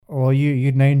Well,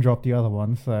 you name dropped the other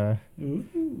one, so. Ooh.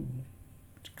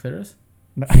 Clitoris?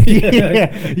 No.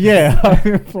 yeah.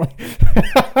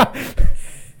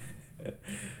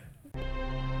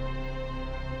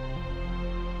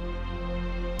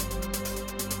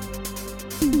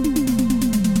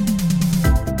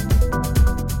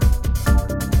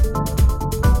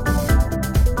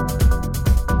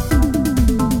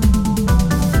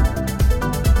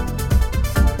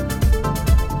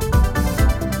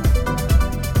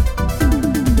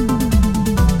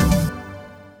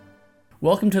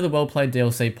 Welcome to the Well Played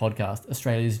DLC podcast,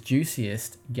 Australia's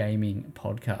juiciest gaming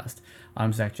podcast.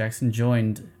 I'm Zach Jackson,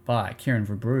 joined by Kieran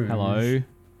Verbruge. Hello.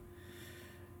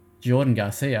 Jordan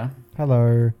Garcia.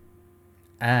 Hello.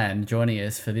 And joining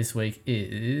us for this week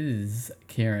is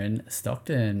Kieran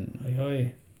Stockton. Oi,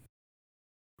 oi.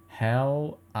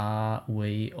 How are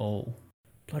we all?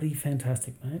 Bloody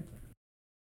fantastic, mate.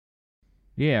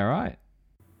 Yeah, right.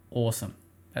 Awesome.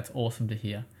 That's awesome to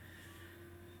hear.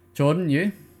 Jordan,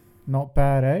 you? Not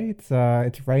bad, eh?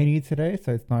 It's rainy today,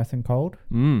 so it's nice and cold.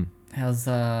 How's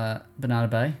Banana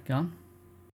Bay going?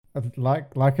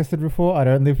 Like I said before, I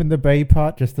don't live in the bay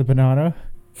part, just the banana.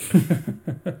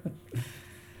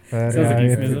 But, Sounds like a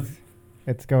euphemism.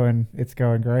 it's going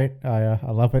great. I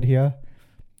love it here.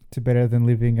 It's better than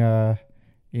living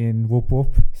in Whoop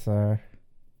Whoop. So,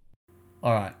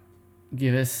 All right.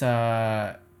 Give us.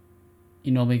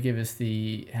 You normally give us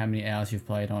the how many hours you've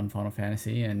played on Final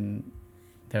Fantasy and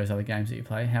those other games that you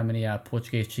play. How many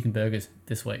Portuguese chicken burgers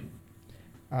this week?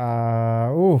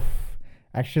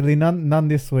 actually none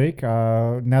this week.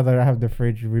 Now that I have the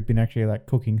fridge, we've been actually like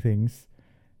cooking things.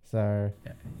 So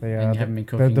And you haven't been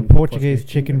cooking the Portuguese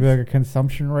chicken burgers? burger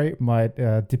consumption rate might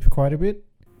dip quite a bit.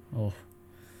 Oh,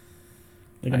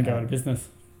 They're going to go out of business.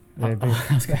 Yeah,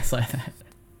 I was going to say that.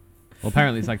 Well,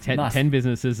 apparently it's like 10, Nice. 10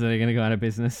 businesses that are going to go out of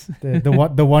business.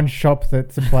 the one shop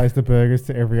that supplies the burgers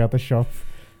to every other shop.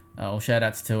 Well, shout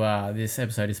outs to this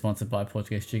episode is sponsored by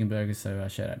Portuguese Chicken Burgers, so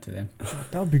shout out to them.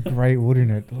 That would be great,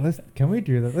 wouldn't it? Can we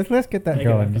do that? Let's get that Make it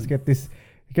going. happen. Just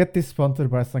get this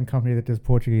sponsored by some company that does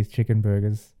Portuguese chicken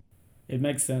burgers. It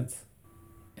makes sense.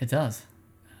 It does.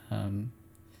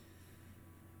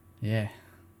 Yeah.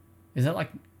 Is that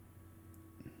like...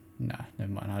 No,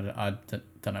 never mind. I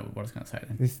don't know what I was going to say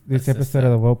then. This That's just, episode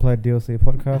of the Well Played DLC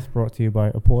podcast brought to you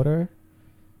by Oporto.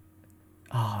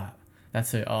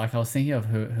 That's it. I was thinking of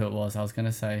who it was. I was going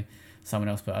to say someone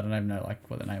else, but I don't even know like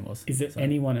what the name was. Is it So-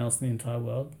 anyone else in the entire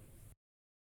world?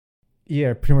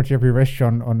 Yeah, pretty much every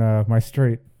restaurant on my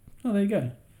street. Oh, there you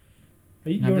go.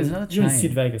 No, You're there's in another you're in chain.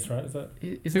 Sid Vegas, right? Is that?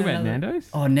 Is Talk there about another- Nando's?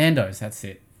 Oh, Nando's. That's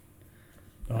it.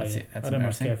 Oh, That's yeah. it. That's I don't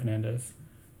much embarrassing. care for Nando's.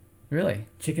 Really?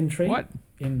 Chicken treat What?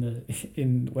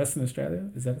 in Western Australia,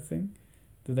 is that a thing?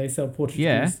 Do they sell Portuguese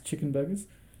Yeah. chicken burgers?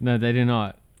 No, they do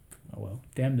not. Oh well,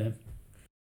 damn them.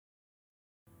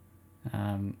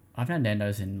 I've known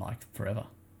Nando's in like forever.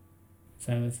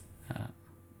 Same as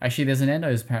Actually, there's a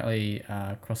Nando's apparently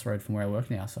across the road from where I work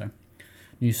now. So,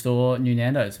 new store, new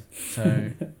Nando's.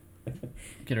 So,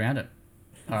 get around it.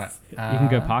 All right. You can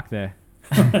go park there.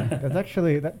 That's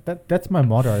actually that's my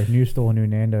motto: new store, new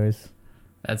Nando's.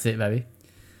 That's it, baby.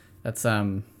 That's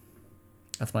my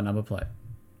number plate.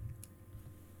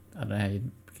 I don't know how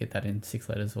you get that in 6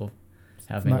 letters or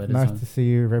however many letters. Nice to see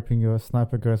you repping your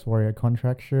Sniper Ghost Warrior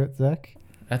contract shirt, Zach.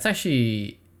 That's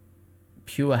actually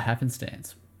pure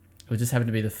happenstance. It just happened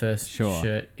to be the first Sure.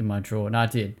 shirt in my drawer. No, I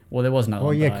did. Well, there was another Oh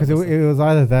one. yeah, but I because it was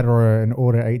either that or an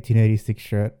Order 1886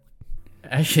 shirt.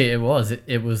 Actually, it was.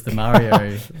 It was the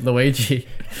Mario Luigi.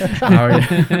 Mario.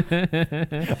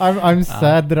 I'm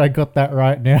sad that I got that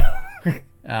right now.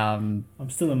 I'm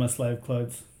still in my slave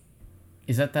clothes.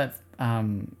 Is that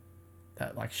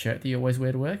like shirt that you always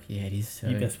wear to work? Yeah, it is. So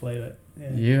You best believe it.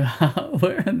 Yeah. you are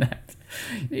wearing that.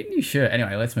 You need a new shirt.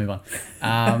 Anyway, let's move on.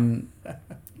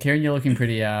 Kieran, you're looking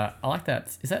pretty. I like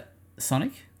that. Is that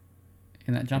Sonic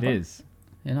in that jumper? It is.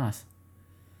 Yeah, nice.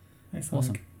 Excellent.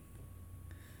 Awesome.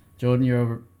 Jordan,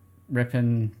 you're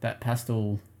repping that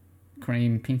pastel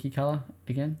cream pinky color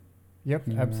again. Yep,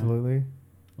 Yeah. absolutely.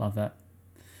 Love that.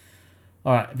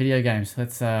 All right, video games.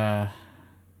 Let's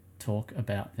talk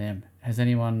about them. Has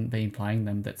anyone been playing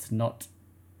them that's not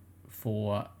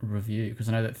for review? Because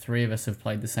I know that 3 of us have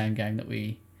played the same game that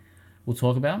we will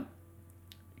talk about.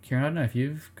 Kieran, I don't know if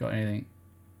you've got anything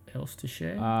else to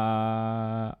share.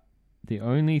 The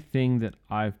only thing that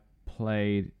I've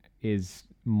played is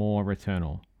more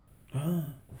Returnal.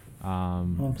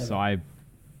 wanna play So that. I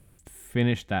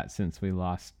finished that since we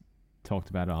last talked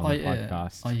about it on the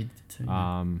podcast. Oh, you did too.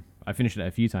 Yeah. I finished it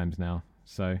a few times now.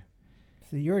 So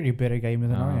So you're already a better gamer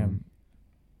than I am.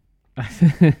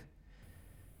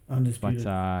 Undisputed.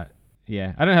 But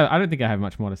yeah, I don't think I have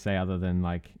much more to say other than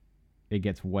like it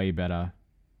gets way better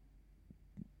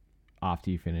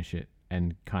after you finish it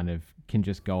and kind of can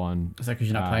just go on. Is that because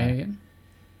you're not playing it again?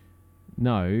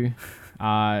 No,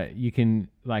 you can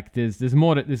like there's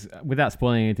more to this without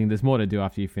spoiling anything. There's more to do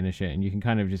after you finish it, and you can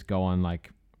kind of just go on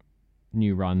like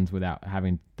new runs without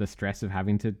having the stress of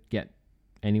having to get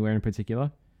anywhere in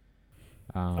particular.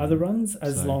 Are the runs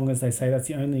as so- long as they say? That's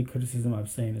the only criticism I've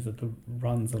seen, is that the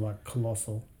runs are like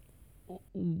colossal.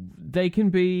 They can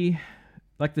be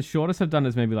like the shortest I've done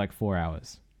is maybe like 4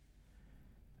 hours.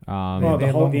 Oh,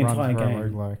 they're the long entire runs for a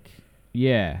game. roguelike.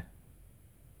 Yeah.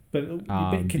 But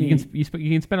can you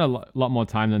can spend a lot more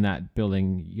time than that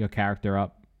building your character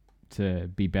up to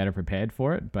be better prepared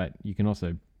for it, but you can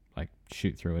also like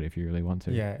shoot through it if you really want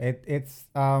to. Yeah, it's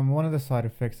one of the side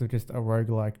effects of just a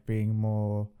roguelike being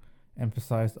more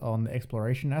emphasized on the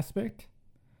exploration aspect,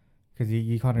 because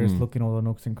you kind of just look in all the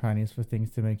nooks and crannies for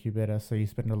things to make you better, so you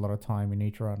spend a lot of time in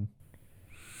each run.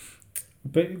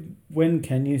 But when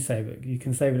can you save it? You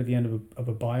can save it at the end of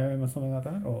a biome or something like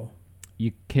that, or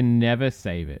You can never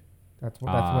save it. That's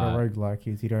what a roguelike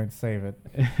is. You don't save it.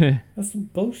 that's some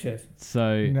bullshit.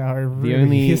 So No, it really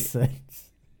only- isn't.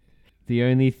 the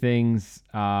only things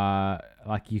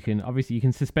like you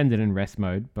can suspend it in rest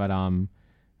mode, but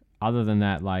other than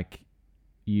that, like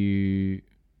you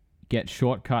get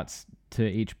shortcuts to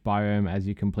each biome as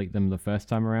you complete them the first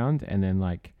time around, and then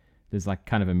like there's like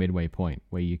kind of a midway point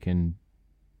where you can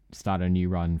start a new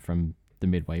run from the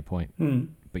midway point,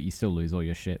 but you still lose all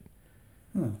your shit.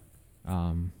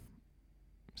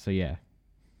 So yeah,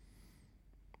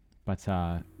 but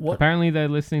apparently they're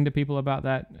listening to people about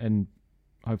that, and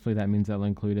hopefully that means they'll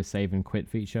include a save and quit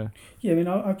feature. Yeah, I mean,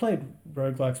 I played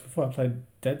roguelikes before. I played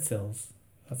Dead Cells.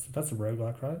 That's a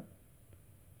roguelike, right?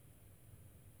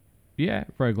 Yeah,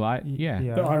 roguelite.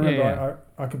 Yeah. But I remember Yeah.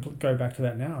 I could go back to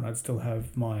that now, and I'd still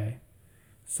have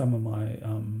some of my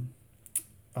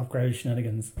upgraded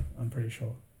shenanigans, I'm pretty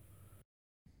sure.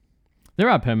 There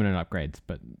are permanent upgrades,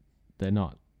 but they're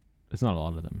not. There's not a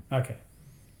lot of them, Okay.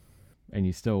 and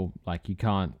you still like you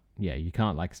can't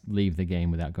like leave the game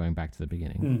without going back to the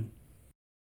beginning.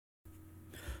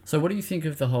 So what do you think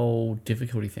of the whole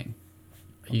difficulty thing?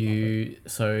 I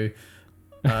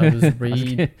was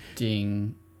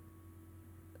reading.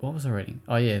 What was I reading?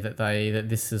 Oh yeah, that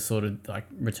this is sort of like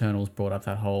Returnal's brought up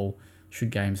that whole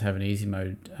should games have an easy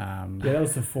mode. Yeah, that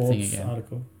was the Forbes again.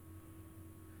 article.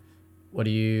 What do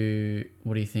you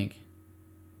think?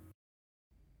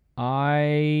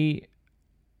 I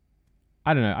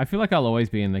don't know. I feel like I'll always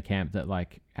be in the camp that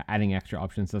like adding extra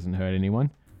options doesn't hurt anyone.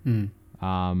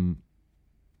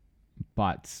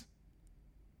 But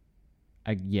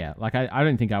I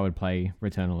don't think I would play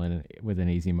Returnal with an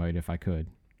easy mode if I could.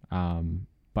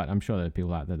 But I'm sure there are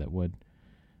people out there that would.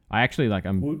 I actually like.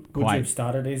 Would you have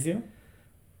started easier?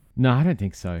 No, I don't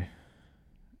think so.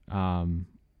 I'm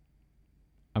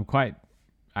quite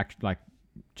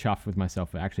chuffed with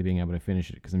myself for actually being able to finish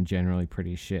it, because I'm generally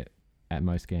pretty shit at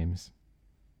most games.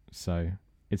 So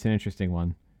it's an interesting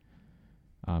one,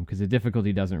 because the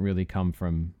difficulty doesn't really come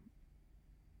from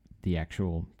the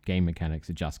actual game mechanics.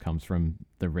 It just comes from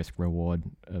the risk reward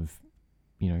of,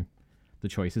 the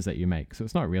choices that you make. So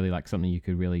it's not really like something you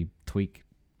could really tweak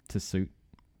to suit,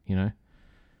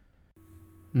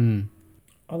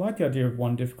 I like the idea of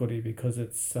one difficulty because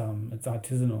it's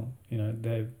artisanal.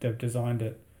 They've designed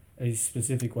it a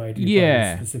specific way to play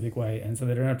a specific way, and so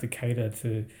they don't have to cater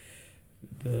to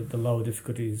the lower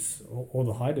difficulties or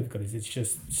the high difficulties. It's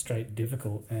just straight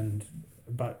difficult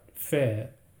but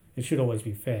fair. It should always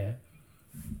be fair,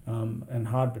 and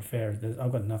hard but fair.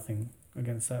 I've got nothing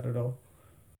against that at all.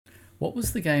 What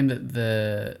was the game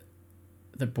that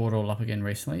brought it all up again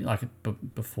recently? Like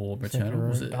before Returnal, Sekiro.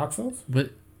 was it Dark Souls?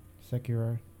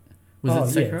 Sekiro.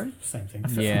 Was it Sekiro? Yeah, same thing.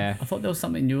 Yeah. I thought there was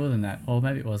something newer than that, or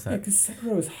maybe it was Yeah, that. because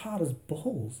Sekiro was hard as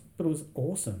balls, but it was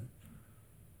awesome.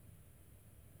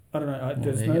 I don't know.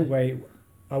 There's there you no go. way.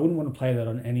 I wouldn't want to play that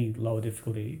on any lower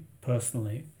difficulty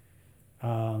personally,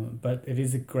 but it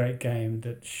is a great game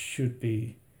that should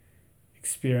be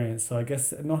experienced. So I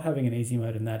guess not having an easy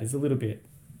mode in that is a little bit.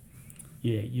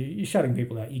 Yeah, you're shutting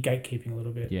people out. You're gatekeeping a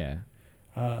little bit. Yeah.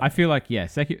 I feel like,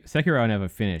 Sekiro I never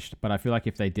finished, but I feel like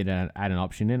if they did add an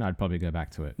option in, I'd probably go back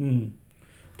to it.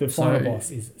 The final boss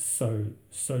is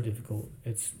so difficult.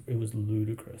 It was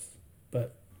ludicrous,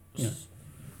 but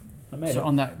I made it. So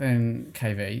on that then,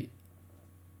 KV,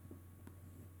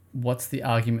 what's the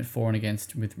argument for and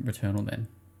against with Returnal then?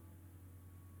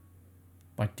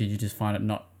 Like, did you just find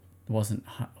it wasn't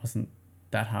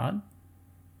that hard?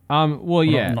 Well,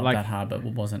 yeah, not like that hard, but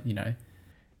it wasn't,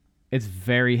 it's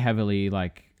very heavily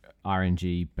like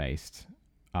RNG based.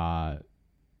 So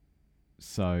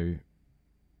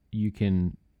you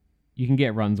can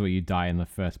get runs where you die in the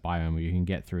first biome, or you can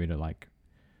get through to like,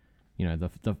 you know,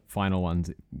 the final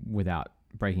ones without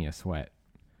breaking a sweat.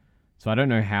 So I don't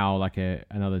know how like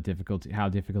how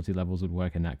difficulty levels would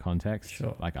work in that context.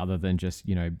 Sure. Like other than just,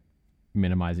 you know,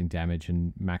 minimizing damage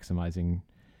and maximizing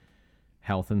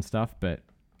health and stuff. But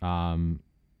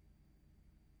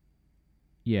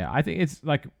yeah, I think it's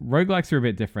like roguelikes are a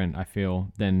bit different, I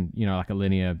feel, than, you know, like a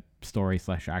linear story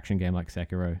 / action game like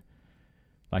Sekiro.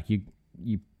 Like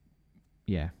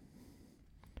yeah.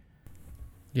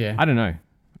 Yeah. I don't know.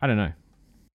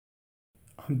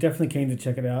 I'm definitely keen to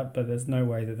check it out, but there's no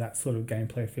way that sort of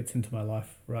gameplay fits into my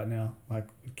life right now, like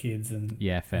with kids and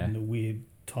fair. and the weird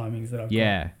timings that I've got.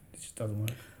 Yeah. It just doesn't work.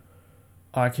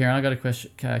 All right, Kieran, I got a question.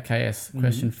 KS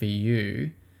question for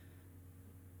you.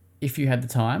 If you had the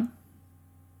time,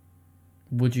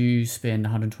 would you spend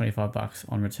 $125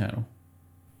 on Returnal?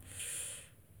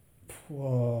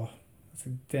 Whoa, that's a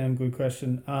damn good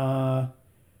question. No.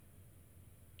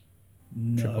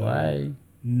 AAA?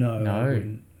 No. No. I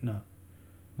wouldn't. No.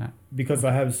 Because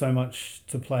I have so much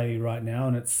to play right now,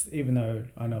 and it's, even though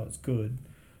I know it's good.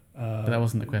 But that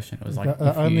wasn't the question. It was like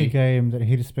the only game that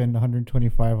he'd spend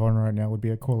 125 on right now would be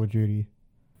a Call of Duty.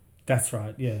 That's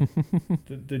right, yeah.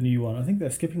 the new one. I think they're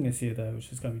skipping this year though,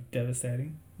 which is going to be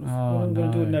devastating. Oh, no,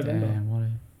 going to do in November.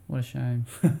 damn, what a shame.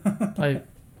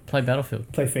 Play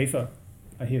Battlefield. Play FIFA.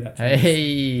 I hear that changes.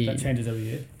 Hey! That changes every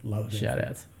year. Love it. Shout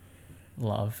out.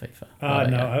 Love FIFA.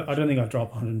 No, I don't think I'd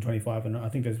drop 125 on it. I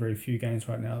think there's very few games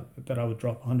right now that I would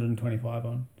drop 125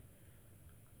 on.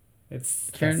 That's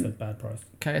a bad price.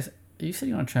 KS, are you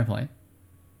sitting on a trampoline?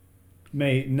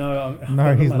 Me? No.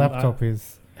 No, his laptop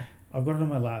is. I've got it on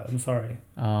my lap. I'm sorry.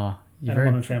 Oh, I'm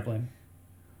on a trampoline.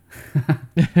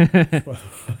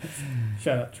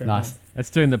 Shout out trampoline. Nice. That's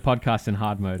doing the podcast in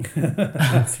hard mode.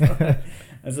 That's right.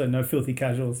 As no filthy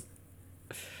casuals.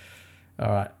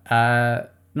 All right.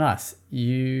 Nice.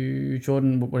 You,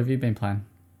 Jordan, what have you been playing?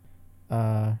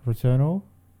 Returnal.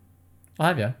 Oh,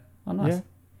 have you? Oh, nice. Yeah.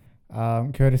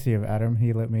 Courtesy of Adam,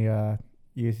 he let me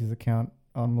use his account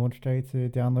on launch day to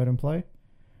download and play.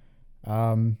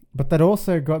 But that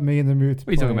also got me in the mood to What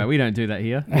are you talking about? We don't do that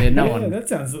here. Yeah, one. That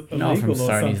sounds illegal no one from or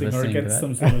Sony's something, or listening against to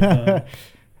some sort of.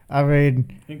 I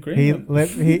mean, agreement.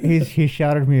 he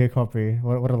shouted me a copy.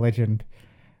 What a legend.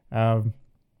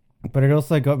 But it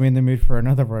also got me in the mood for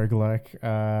another roguelike,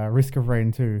 Risk of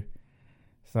Rain 2.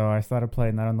 So I started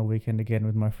playing that on the weekend again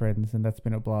with my friends, and that's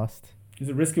been a blast. Is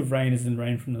it Risk of Rain as in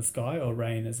rain from the sky, or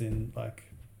rain as in like,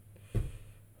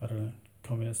 I don't know,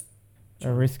 communist?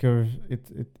 A risk of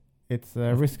it's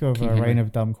a risk of a rain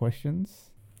of dumb questions.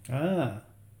 Ah,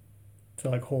 so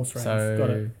like horse rains. So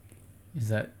Got it.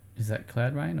 Is that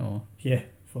Cloud Rain or? Yeah,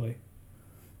 fully.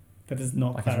 That is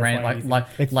not like it's rain,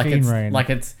 rain. like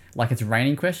it's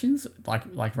raining questions,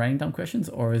 like raining dumb questions,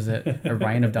 or is it a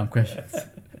rain of dumb questions?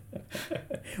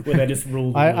 Where they just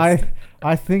rule.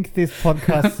 I think this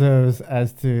podcast serves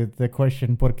as to the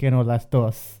question ¿Por qué no las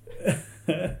dos?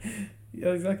 Yeah,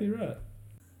 exactly right.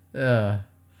 Don't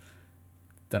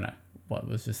know what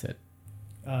was just said.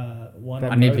 One.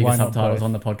 I need bigger subtitles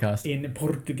on the podcast. In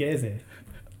Portuguese.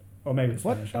 Or maybe it's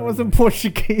Spanish. That wasn't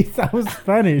Portuguese. That was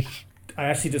Spanish. I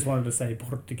actually just wanted to say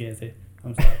Portuguese.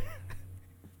 I'm sorry.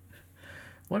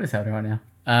 What is happening right now?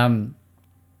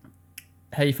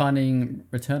 How are you finding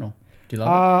Returnal? Do you love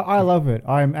it? I love it.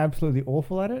 I'm absolutely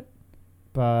awful at it,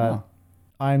 but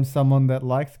I'm someone that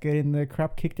likes getting the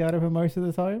crap kicked out of him most of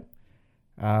the time.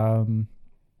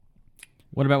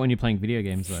 What about when you're playing video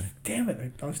games though? Damn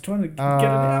it! I was trying to get it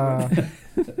out.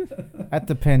 That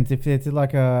depends. If there's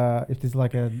like a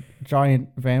giant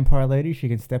vampire lady, she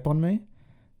can step on me.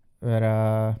 But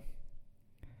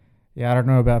yeah, I don't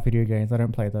know about video games. I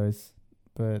don't play those.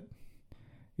 But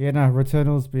yeah, no,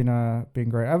 Returnal's been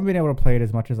great. I haven't been able to play it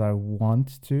as much as I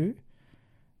want to.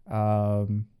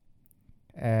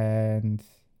 And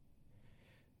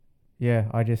yeah,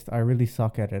 I really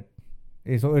suck at it.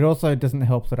 It also doesn't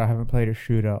help that I haven't played a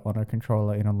shooter on a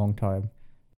controller in a long time.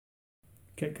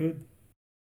 Okay, good.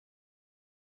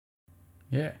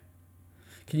 Yeah.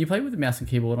 Can you play with the mouse and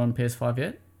keyboard on PS5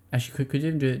 yet? Actually, could you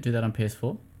even do that on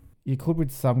PS4? You could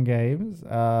with some games.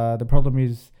 The problem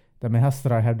is the mouse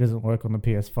that I have doesn't work on the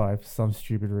PS5 for some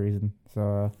stupid reason.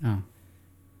 So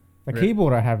the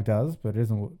keyboard I have does, but it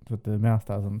isn't what the mouse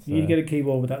doesn't. So. You need to get a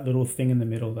keyboard with that little thing in the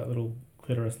middle, that little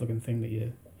clitoris-looking thing that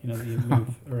you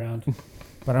move around.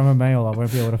 But I'm a male. I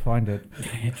won't be able to find it.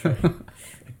 Yeah, true.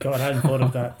 God, I hadn't thought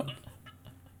of that.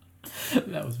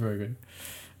 That was very good.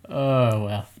 Oh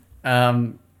wow.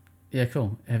 Yeah,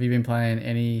 cool. Have you been playing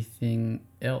anything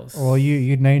else? Well,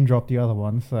 you name dropped the other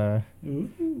one, so. Ooh.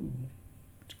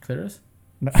 Clitoris?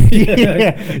 No.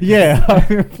 yeah. I've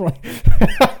been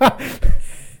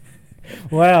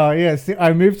wow, yeah. See,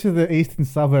 I moved to the eastern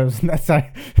suburbs, and that's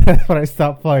what I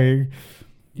stopped playing.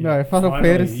 No, Final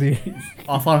Fantasy.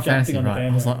 Oh, Final Fantasy, on the right?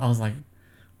 I was like,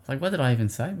 what did I even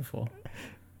say before?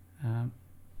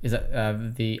 Is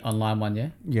it the online one? Yeah.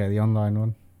 Yeah, the online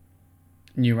one.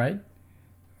 New raid?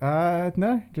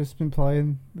 No, just been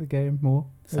playing the game more.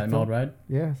 Same old raid?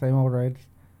 Yeah, same old raid.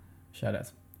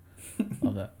 Shoutouts.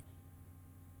 Love that.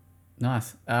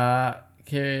 Nice.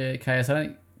 KS,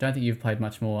 I don't think you've played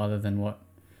much more other than what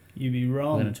You'd be we're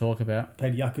wrong. going to talk about.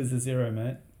 Played Yakuza 0,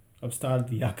 mate. I've started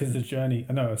the Yakuza journey.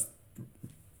 I know.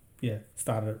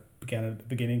 Began at the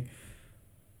beginning.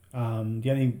 The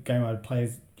only game I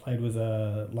played was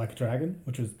Like a Dragon,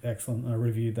 which was excellent. I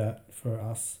reviewed that for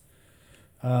us.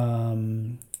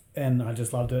 And I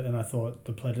just loved it, and I thought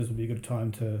the pledges would be a good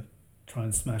time to try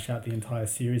and smash out the entire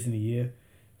series in a year.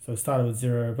 So I started with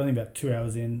 0, only about 2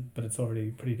 hours in, but it's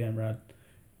already pretty damn rad.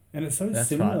 And it's so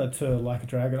similar to Like a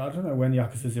Dragon. I don't know when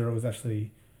Yakuza 0 was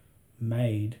actually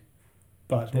made,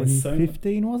 but there's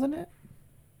 2015, wasn't it?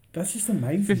 That's just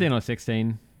amazing. 15 or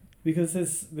 16. Because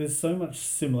there's so much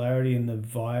similarity in the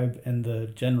vibe and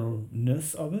the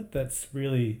generalness of it that's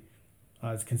really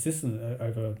it's consistent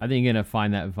over. I think you're going to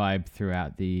find that vibe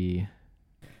throughout the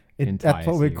entire That's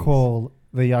what series. we call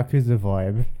the Yakuza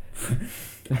vibe.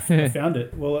 I found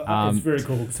it. Well, it's very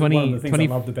cool. So one of the things I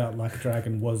loved about Like a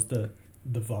Dragon was the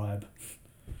vibe.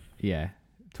 Yeah.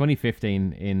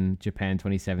 2015 in Japan,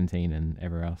 2017 and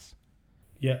everywhere else.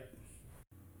 Yeah.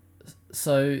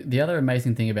 So the other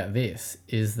amazing thing about this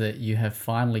is that you have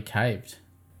finally caved.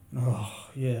 Oh,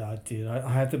 yeah, I did.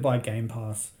 I had to buy Game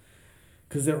Pass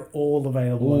because they're all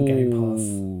available on Game Pass.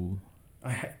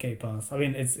 I hate Game Pass. I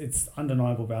mean, it's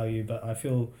undeniable value, but I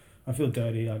feel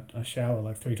dirty. I shower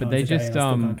like 3 times a day. And I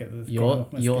still can't get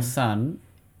the your son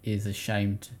is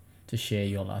ashamed to share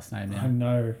your last name now. I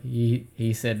know.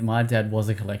 He said my dad was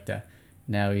a collector.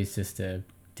 Now he's just a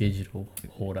digital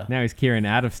hoarder. Now he's Kieran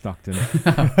out of Stockton.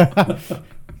 I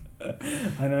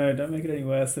know. Don't make it any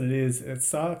worse than it is. It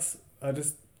sucks.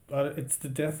 It's the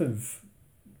death of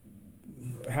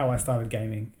how I started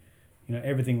gaming. You know,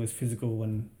 everything was physical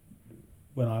when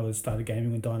I started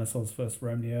gaming, when dinosaurs first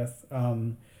roamed the earth.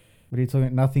 What are you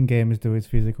talking? Nothing gamers do is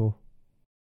physical.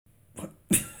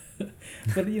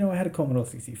 But you know, I had a Commodore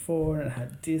 64 and it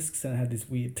had discs and it had this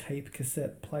weird tape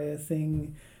cassette player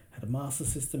thing. It had a Master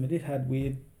System and it had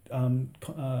weird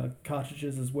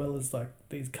cartridges as well as like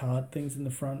these card things in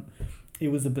the front. It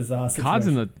was a bizarre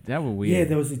situation. That were weird. Yeah,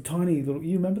 there was a tiny little.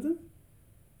 You remember them?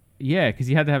 Yeah, because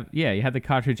you had to have you had the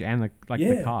cartridge and the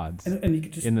cards and you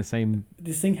could just in the same.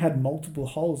 This thing had multiple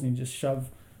holes and you just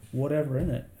shove whatever in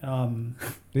it.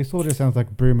 This all just sounds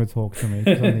like boomer talk to me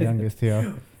because I'm the youngest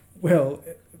here. Well,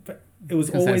 but it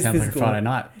was always sounds physical. Like a Friday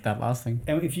night, that last thing.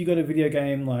 And if you got a video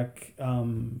game like,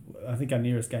 I think our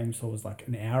nearest game store was like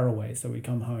an hour away, so we'd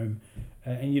come home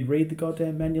and you'd read the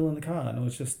goddamn manual in the car, and it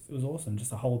was awesome just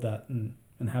to hold that and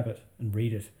have it and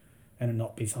read it, and it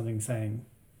not be something saying.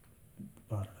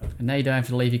 I don't know. And now you don't have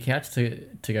to leave your couch to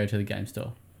go to the game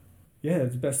store. Yeah,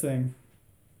 it's the best thing.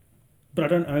 But I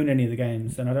don't own any of the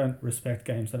games, and I don't respect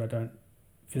games that I don't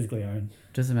physically own.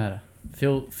 Doesn't matter.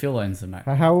 Phil owns them, mate.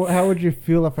 How would you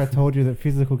feel if I told you that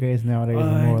physical games nowadays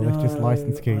are more or less just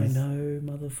license keys? I know,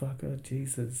 motherfucker,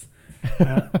 Jesus.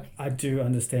 I do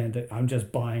understand that I'm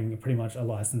just buying pretty much a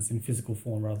license in physical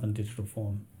form rather than digital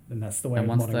form, and that's the way. And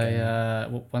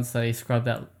once they scrub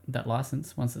that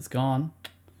license, once it's gone,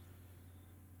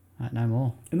 no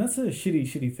more. And that's a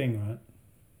shitty thing, right?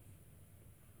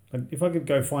 Like if I could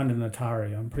go find an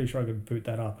Atari, I'm pretty sure I could boot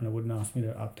that up, and it wouldn't ask me to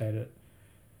update it.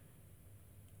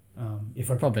 If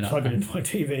I could plug it into my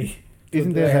TV.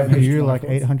 Isn't there that new like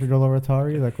 $800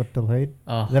 Atari that got delayed?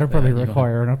 Oh, that'll probably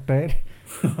require an update.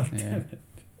 Yeah.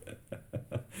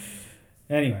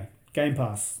 Anyway, Game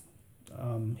Pass.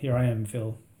 Here I am,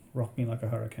 Phil, rocking like a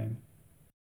hurricane.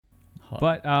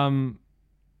 But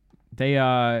they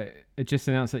it just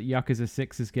announced that Yakuza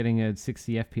 6 is getting a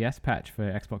 60 FPS patch for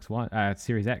Xbox One,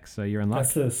 Series X. So you're in luck.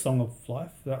 That's the Song of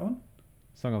Life, that one.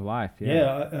 Song of Life, yeah.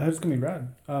 Yeah, I heard it's gonna be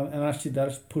rad. And actually, that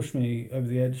just pushed me over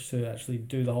the edge to actually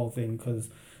do the whole thing, because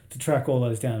to track all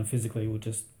those down physically would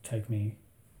just take me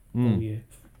all year,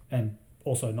 and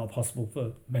also not possible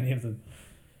for many of them.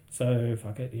 So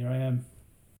fuck it, here I am.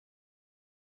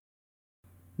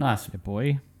 Nice, yeah,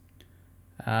 boy.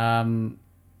 What have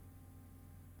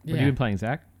you been playing,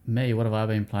 Zach? Me, what have I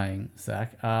been playing,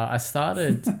 Zach? I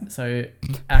started so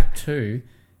Act 2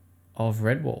 of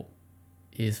Redwall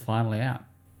is finally out.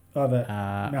 Oh, that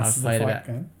I've Masters of played Fight about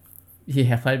game.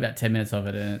 I played about 10 minutes of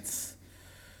it, and it's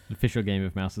The official game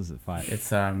of Mouses that Fight. it's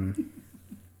something.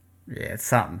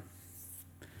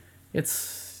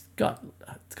 It's got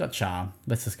charm.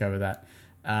 Let's just go with that.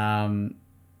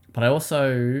 But I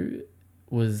also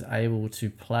was able to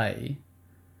play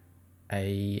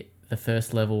the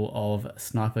first level of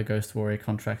Sniper Ghost Warrior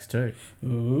Contracts 2.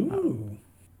 Ooh.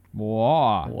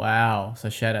 Wow. Wow. So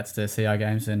shout outs to CI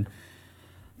Games and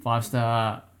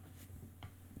 5-Star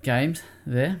Games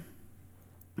there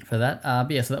for that.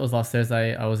 But yeah, so that was last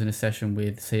Thursday. I was in a session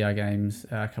with CI Games,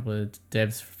 a couple of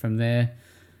devs from there,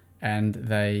 and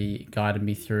they guided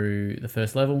me through the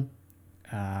first level.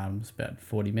 It was about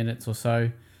 40 minutes or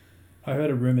so. I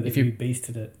heard a rumor that If you- you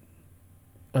beasted it.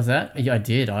 Was that? Yeah, I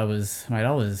did. I was. You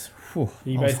I was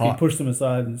basically hot. pushed them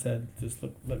aside and said, "Just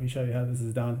look, let me show you how this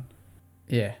is done."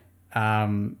 Yeah.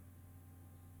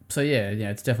 So yeah,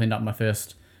 it's definitely not my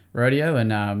first rodeo,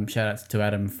 and shout outs to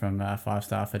Adam from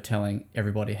 5-Star for telling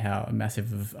everybody how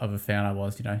massive of a fan I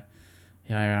was.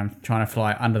 I'm trying to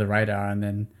fly under the radar, and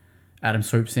then Adam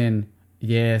swoops in.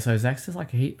 Yeah, so Zach's just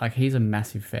he's a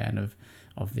massive fan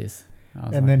of this.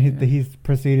 And then he's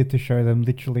proceeded to show them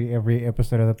literally every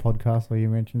episode of the podcast where you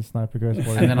mentioned Sniper Ghost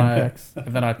Warrior.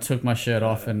 And then I took my shirt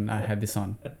off and I had this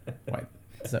on. Wait,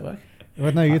 does that work?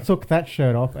 Well, no, you took that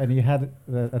shirt off and you had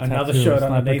Another tattoo shirt of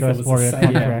Sniper underneath that Ghost was the Warrior same.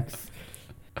 contracts.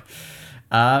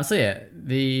 So yeah,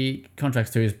 the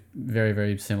Contracts 2 is very,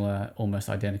 very similar, almost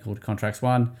identical to Contracts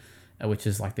 1, which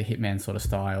is like the Hitman sort of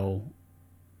style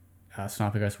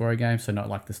Sniper Ghost Warrior game, so not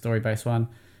like the story-based one.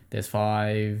 There's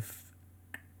 5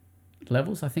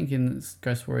 levels, I think, in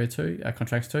Ghost Warrior 2,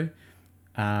 Contracts 2.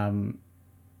 And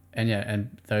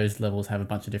those levels have a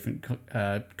bunch of different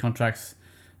contracts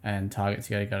and targets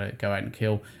you gotta go out and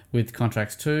kill. With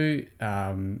Contracts 2,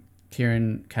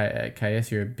 Kieran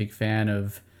KS, you're a big fan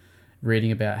of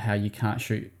reading about how you can't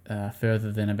shoot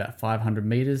further than about 500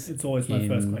 meters. It's always my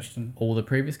first question. All the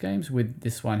previous games. With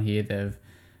this one here, they've,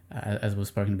 as we've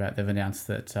spoken about, they've announced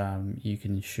that you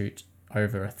can shoot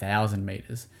over 1,000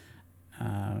 meters.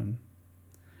 And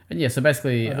yeah, so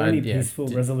basically, are there any peaceful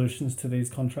resolutions to these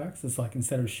contracts? It's like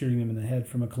instead of shooting them in the head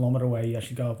from a kilometre away, you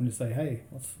actually go up and just say, "Hey,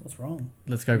 what's wrong?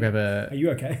 Let's go grab Are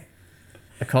you okay?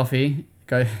 a coffee.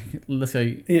 Let's go.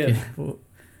 Yeah. Get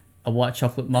a white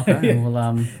chocolate mocha, Yeah, and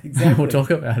we'll exactly. we'll talk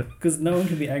about it. Because no one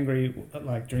can be angry at,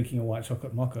 like, drinking a white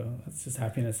chocolate mocha. That's just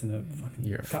happiness in a fucking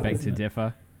You're a cup, Beg isn't to it?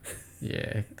 differ.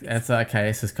 Yeah, that's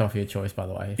KS's coffee of choice, by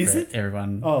the way. Is for it?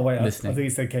 everyone? Oh wait, I listening. think you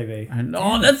said KB. And,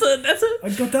 that's a I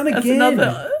got done that's again.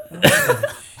 another.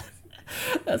 Oh,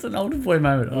 That's an older boy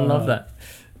moment. I love that.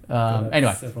 God,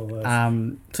 Anyway, several words.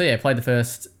 so yeah, played the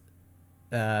first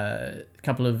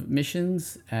couple of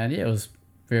missions, and yeah, it was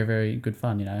very, very good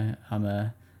fun. I'm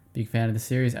a big fan of the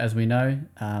series, as we know.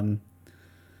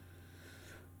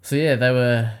 So yeah,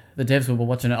 the devs were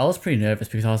watching it. I was pretty nervous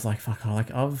because I was like, "Fuck,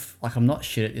 I'm not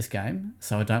shit at this game,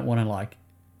 so I don't want to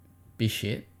be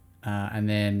shit." And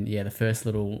then yeah, the first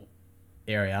little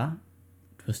area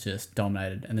was just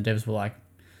dominated, and the devs were like,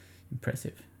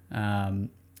 impressive. And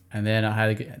then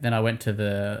I went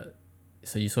to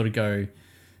so you sort of go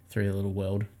through the little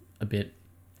world a bit,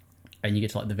 and you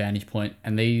get to the vantage point.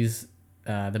 And these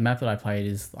the map that I played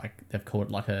is they've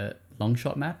called it a long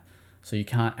shot map, so you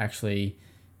can't actually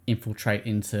infiltrate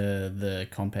into the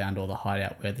compound or the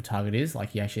hideout where the target is.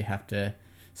 You actually have to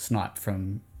snipe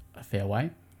from a fair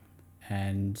way.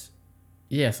 And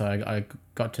yeah, so I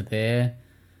got to there,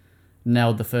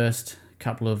 nailed the first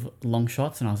couple of long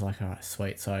shots, and I was like, all right,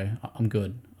 sweet, so I'm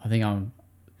good. I think I'm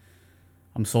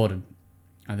sorted.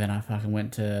 And then I fucking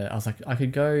I was like, I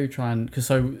could go try and, because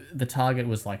so the target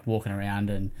was walking around,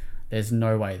 and there's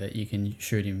no way that you can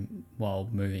shoot him while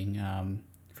moving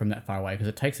from that far away, because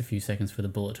it takes a few seconds for the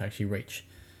bullet to actually reach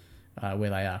where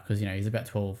they are, because he's about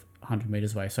 1,200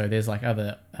 meters away. So there's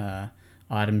other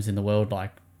items in the world,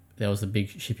 there was a big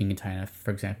shipping container,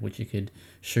 for example, which you could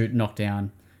shoot, knock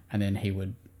down, and then he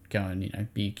would go and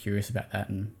be curious about that,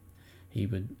 and he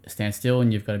would stand still,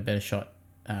 and you've got a better shot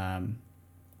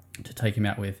to take him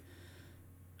out with.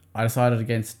 I decided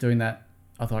against doing that.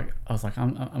 I was like,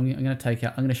 I'm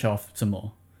going to show off some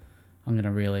more. I'm going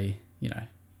to really,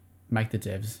 make the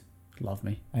devs love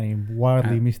me. And he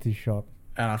wildly missed his shot.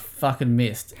 And I fucking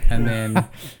missed. And then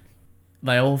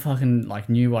they all fucking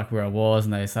knew where I was,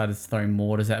 and they started throwing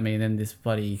mortars at me. And then this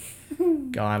bloody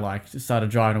guy just started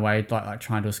driving away,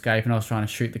 trying to escape. And I was trying to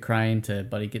shoot the crane to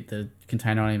get the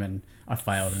container on him, and I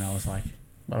failed. And I was like,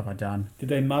 what have I done? Did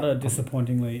they mutter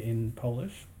disappointingly in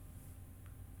Polish?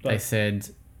 They said,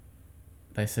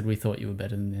 we thought you were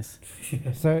better than this.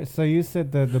 So you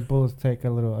said that the bullets take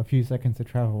a few seconds to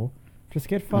travel. Just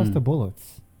get faster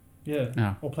bullets. Yeah.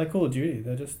 Oh. Or play Call of Duty.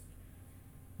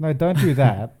 No, don't do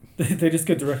that. They just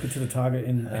get directed to the target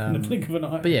in the blink of an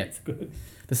eye. But yeah. It's good.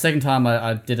 The second time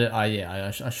I did it,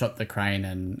 I shot the crane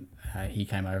and he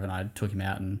came over and I took him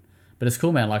out. But it's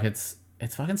cool, man. Like it's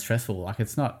fucking stressful. Like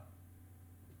it's not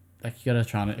like you gotta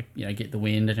try and get the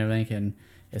wind and everything, and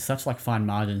it's such like fine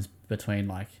margins between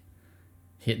like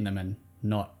hitting them and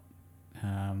not.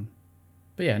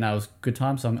 But yeah, no, it was a good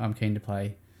time. So I'm keen to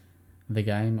play the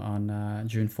game on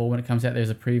June 4 when it comes out. There's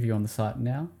a preview on the site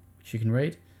now, which you can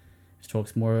read. It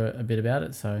talks a bit about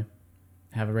it, so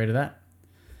have a read of that.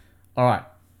 All right,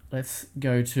 let's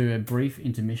go to a brief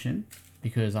intermission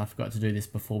because I forgot to do this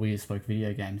before we spoke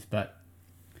video games. But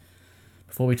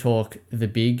before we talk the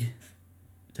big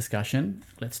discussion,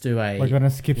 let's do We're going to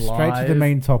skip straight to the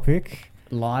main topic.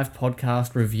 Live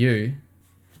podcast review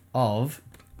of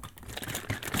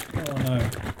Oh no.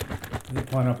 Is it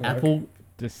pineapple? apple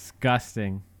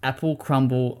Disgusting. apple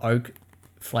crumble oat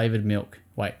flavored milk.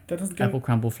 Wait, That doesn't go. apple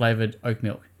crumble flavored oat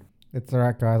milk. It's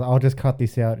alright, guys. I'll just cut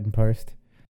this out in post.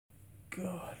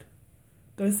 God.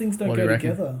 Those things don't What do go you reckon?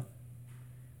 together.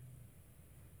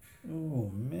 Oh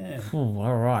man. Oh,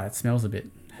 all right. It smells a bit.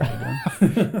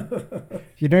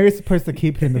 You know you're supposed to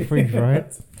keep it in the fridge, right?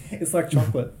 It's like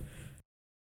chocolate.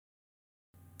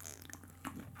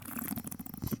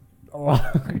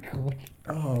 Oh my god.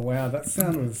 Oh wow, that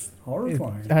sound was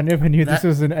horrifying. I never knew this That-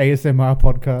 was an ASMR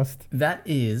podcast. That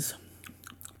is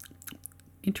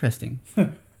interesting.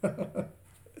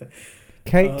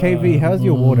 KV, how's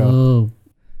your water?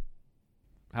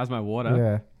 How's my water?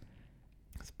 Yeah.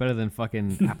 It's better than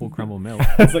fucking apple crumble milk.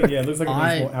 It's like, yeah, it looks like it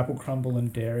I- needs more apple crumble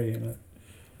and dairy in it.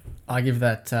 I give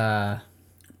that a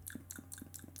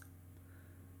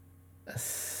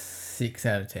 6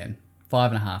 out of 10.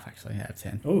 5.5 actually out of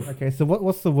 10. Oof. Okay, so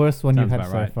what's the worst one you've Sounds had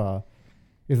about so right. far?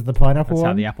 Is it the pineapple That's how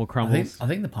one? the apple crumbles. I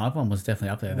think the pineapple one was definitely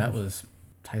up there. That was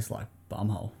tastes like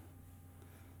bumhole.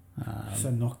 So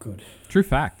not good. True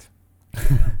fact.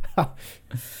 All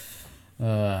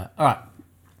right.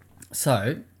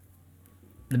 So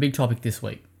the big topic this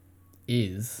week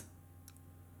is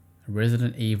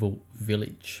Resident Evil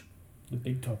Village. The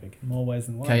big topic in more ways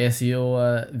than one. KS,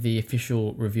 you're the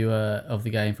official reviewer of the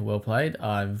game for Well Played.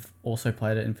 I've also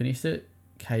played it and finished it.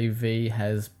 KV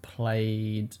has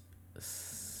played A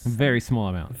very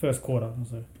small The amount. first quarter.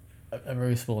 So. a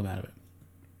very small amount of it.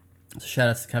 So shout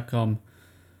out to Capcom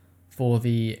for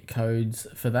the codes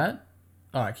for that.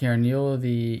 All right, Kieran, you're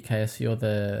the KS, you're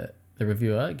the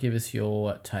reviewer. Give us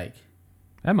your take.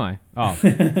 Am I? Oh,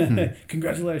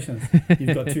 Congratulations.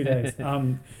 You've got 2 days.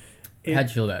 How'd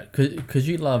you feel about it? Because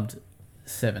you loved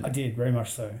 7. I did, very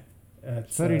much so.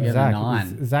 So did Yeah, Zach.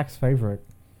 9. It's Zach's favorite.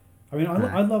 I mean,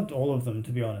 Nah. I loved all of them,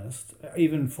 to be honest.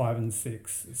 Even 5 and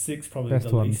 6. 6 probably Best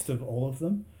the ones. least of all of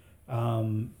them.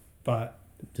 But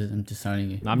I'm disowning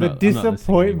you. I'm The not- I'm not listening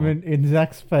disappointment in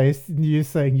Zach's face in you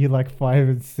saying you like 5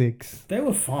 and 6. they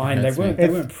were fine. That's They me. weren't. They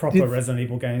It's- weren't proper it's- Resident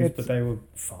Evil games, it's- but they were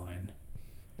fine.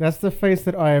 That's the face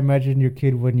that I imagine your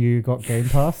kid when you got Game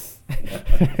Pass.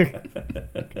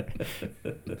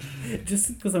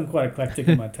 Just because I'm quite eclectic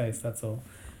in my taste, that's all.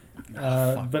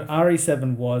 But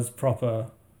RE7 was proper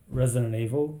Resident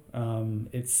Evil.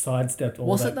 It sidestepped all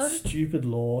Was it that though? stupid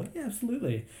lore. Yeah,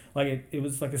 absolutely. Like it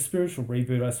was like a spiritual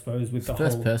reboot, I suppose, with It's the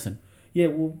first whole. person. Yeah,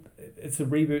 well, it's a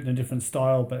reboot in a different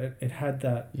style, but it had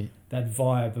that Yeah. that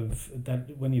vibe of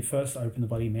that when you first opened the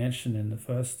bloody mansion in the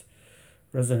first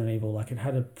Resident Evil. Like it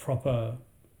had a proper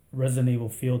Resident Evil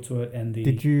feel to it, and the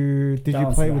Did you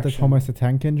balance play of with the action. Thomas the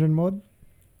Tank Engine mod?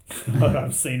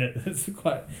 I've seen it. It's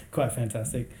quite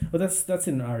fantastic. Well, that's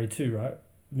in RE2, right?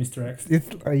 Mr. X. It's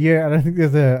yeah, and I think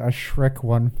there's a Shrek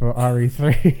one for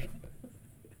RE3.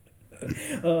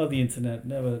 Oh, the internet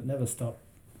never stop.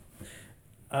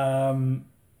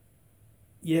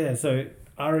 Yeah. So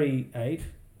RE8.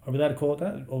 Are we allowed to call it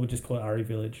that, or we just call it RE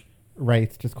Village?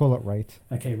 Rate, just call it Rate.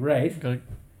 Okay, Raid Gotta,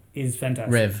 is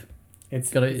fantastic. Rev.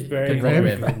 It's Gotta- it's very gotta call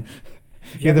it Rev.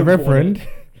 If you Yeah, the haven't bought Reverend. it-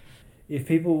 If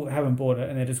people haven't bought it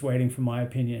and they're just waiting for my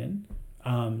opinion,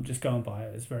 just go and buy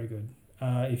it. It's very good.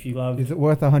 If you love Is it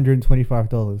worth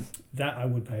 $125? that, I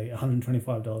would pay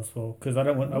 $125 for, because I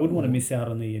wouldn't want to miss out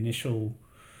on the initial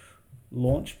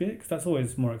launch bit, because that's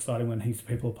always more exciting when heaps of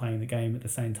people are playing the game at the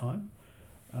same time.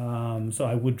 So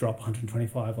I would drop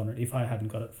 $125 on it if I hadn't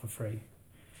got it for free.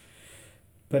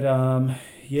 But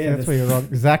yeah, That's where you're wrong.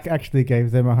 Zach actually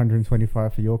gave them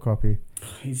 $125 for your copy.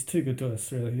 he's too good to us,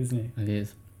 really, isn't he? It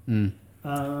is. Mm.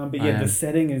 But I yeah, am. the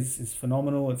setting is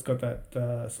phenomenal. It's got that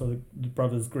sort of the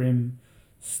Brothers Grimm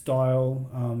style,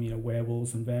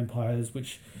 werewolves and vampires,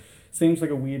 which seems like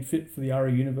a weird fit for the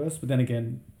RE universe. But then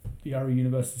again, the RE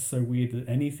universe is so weird that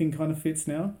anything kind of fits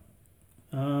now.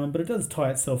 but it does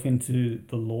tie itself into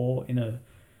the lore in a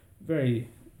very,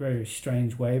 very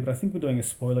strange way. But I think we're doing a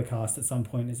spoiler cast at some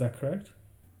point. Is that correct?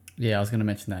 Yeah, I was going to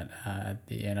mention that at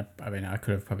the end. I mean, I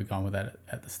could have probably gone with that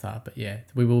at the start, but yeah,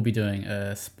 we will be doing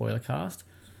a spoiler cast.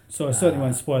 So I certainly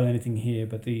won't spoil anything here,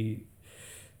 but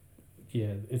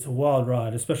it's a wild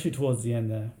ride, especially towards the end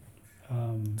there.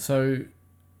 So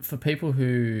for people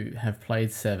who have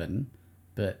played 7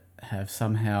 but have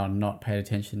somehow not paid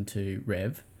attention to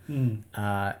Rev,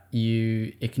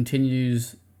 it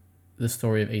continues the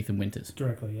story of Ethan Winters.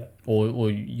 Directly, yeah.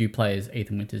 Or you play as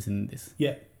Ethan Winters in this.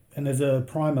 Yeah, and there's a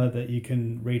primer that you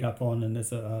can read up on, and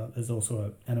there's also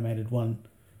an animated one,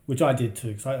 which I did too,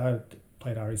 because I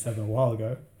played RE7 a while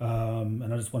ago,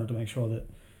 and I just wanted to make sure that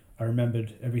I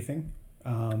remembered everything.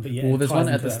 But yeah, well, there's one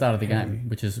at the start of the game,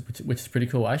 which is pretty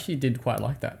cool. I actually did quite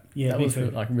like that. Yeah, that was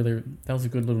good, that was a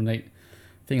good little neat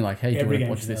thing. Like, hey, do you want to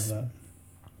watch this?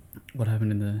 What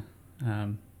happened in the?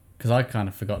 Because I kind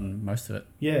of forgotten most of it.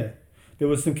 Yeah, there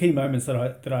was some key moments that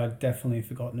I definitely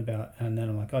forgotten about, and then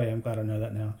I'm like, oh yeah, I'm glad I know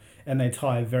that now. And they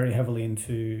tie very heavily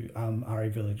into RE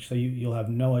Village, so you'll have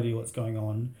no idea what's going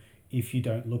on if you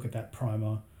don't look at that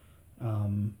primer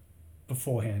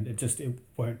beforehand. It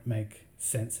won't make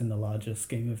sense in the larger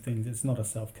scheme of things. It's not a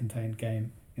self-contained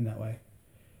game in that way,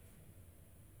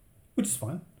 which is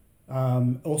fine.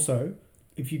 Also,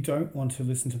 if you don't want to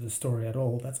listen to the story at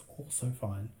all, that's also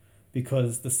fine,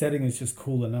 because the setting is just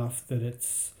cool enough that it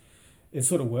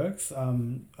sort of works. I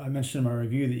mentioned in my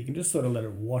review that you can just sort of let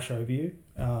it wash over you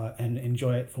and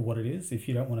enjoy it for what it is. If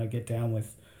you don't want to get down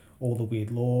with all the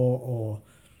weird lore, or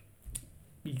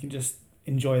you can just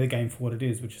enjoy the game for what it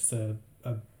is, which is a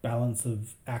balance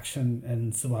of action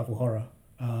and survival horror.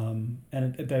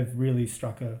 And they've really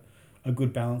struck a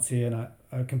good balance here, and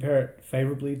I compare it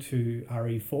favourably to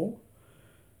RE4,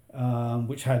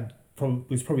 which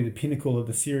was probably the pinnacle of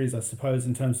the series, I suppose,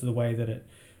 in terms of the way that it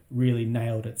really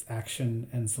nailed its action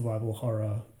and survival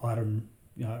horror item,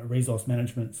 resource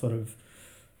management sort of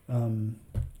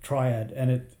triad,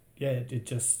 and it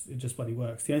just bloody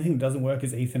works. The only thing that doesn't work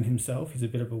is Ethan himself. He's a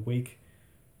bit of a weak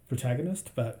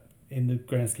protagonist, but in the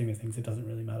grand scheme of things, it doesn't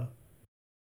really matter.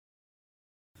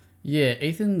 Yeah,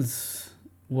 Ethan's...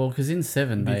 Well, because in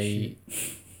 7, he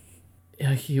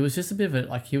was just a bit of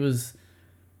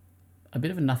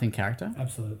a nothing character.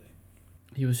 Absolutely.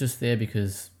 He was just there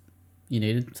because you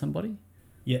needed somebody.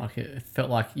 Yeah. Like, it felt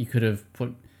like you could have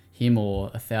put him or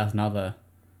 1,000 other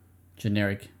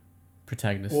generic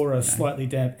protagonists. Or a slightly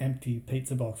damp, empty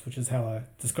pizza box, which is how I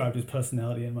described his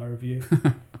personality in my review.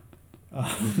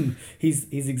 He's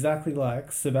exactly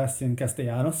like Sebastian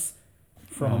Castellanos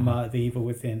from The Evil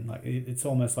Within. Like, it's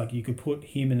almost like you could put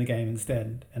him in the game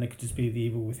instead, and it could just be The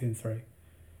Evil Within 3.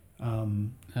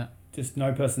 Just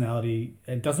no personality.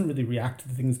 It doesn't really react to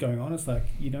the things going on. It's like,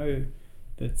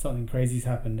 that something crazy's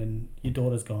happened and your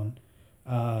daughter's gone,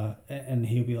 and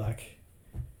he'll be like,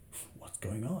 "What's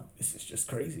going on? This is just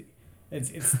crazy."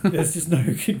 It's there's just no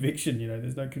conviction.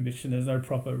 There's no conviction. There's no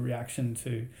proper reaction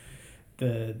to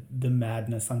the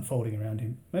madness unfolding around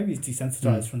him. Maybe he's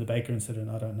desensitized from the Baker incident.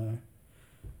 I don't know.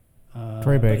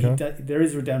 Troy Baker. There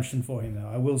is redemption for him, though.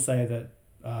 I will say that,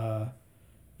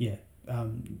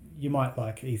 you might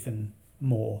like Ethan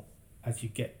more as you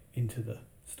get into the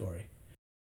story.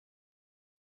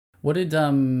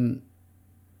 How'd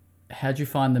you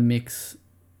find the mix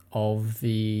of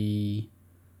the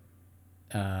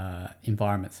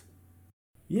environments?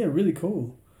 Yeah, really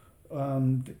cool.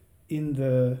 In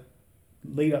the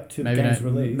lead up to the game's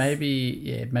release.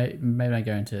 Maybe don't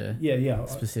go into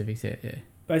specifics yet. Yeah.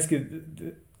 Basically,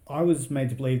 I was made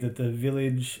to believe that the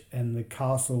village and the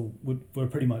castle were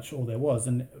pretty much all there was,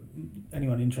 and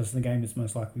anyone interested in the game has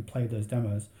most likely played those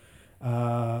demos.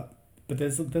 But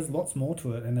there's lots more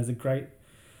to it, and there's a great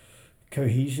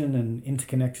cohesion and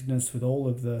interconnectedness with all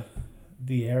of the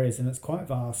areas, and it's quite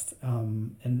vast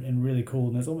and really cool.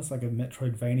 And there's almost like a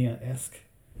Metroidvania-esque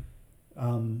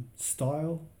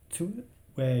style to it,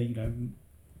 where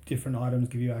different items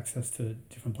give you access to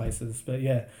different places. But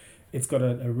yeah, it's got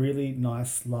a really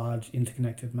nice, large,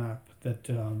 interconnected map that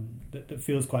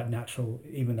feels quite natural,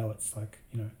 even though it's like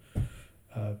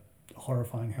a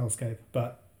horrifying hellscape.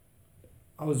 But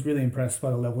I was really impressed by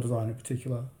the level design in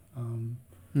particular.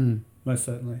 Most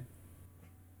certainly.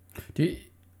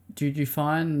 Did you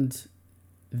find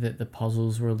that the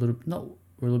puzzles were a little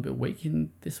bit weak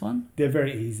in this one? They're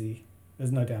very easy.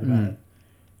 There's no doubt about it.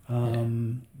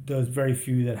 There was very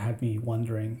few that had me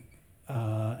wondering,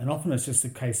 and often it's just a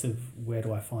case of where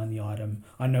do I find the item?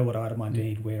 I know what item I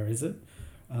need. Where is it?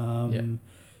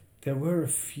 There were a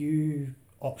few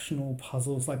optional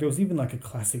puzzles. Like there was even like a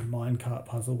classic minecart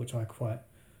puzzle, which I quite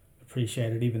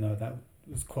appreciated, even though that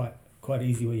was quite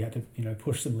easy, where you had to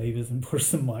push some levers and push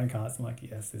some minecarts. I'm like,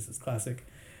 yes, this is classic.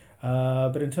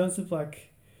 But in terms of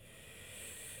like,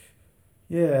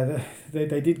 yeah,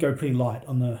 they did go pretty light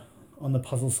on the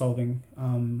puzzle solving.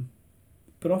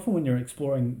 But often when you're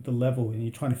exploring the level and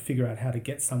you're trying to figure out how to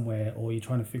get somewhere, or you're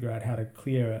trying to figure out how to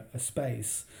clear a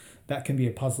space, that can be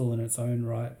a puzzle in its own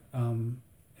right, and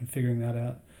figuring that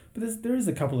out. But there is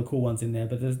a couple of cool ones in there,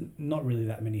 but there's not really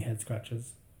that many head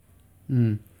scratches.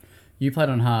 You played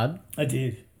on hard. I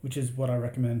did, which is what I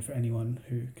recommend for anyone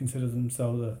who considers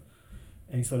themselves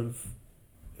any sort of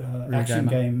action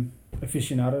game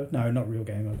aficionado. No, not real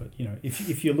gamer, but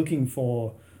if you're looking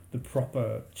for the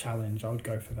proper challenge, I would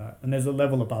go for that. And there's a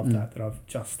level above that I've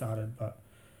just started, but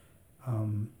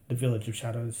the Village of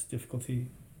Shadows difficulty.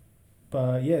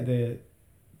 But yeah, the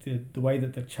way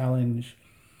that the challenge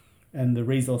and the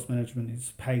resource management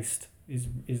is paced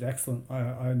is excellent.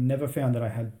 I never found that I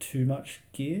had too much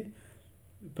gear,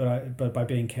 but by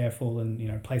being careful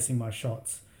and placing my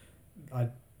shots, I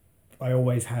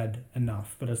always had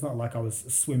enough. But it's not like I was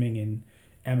swimming in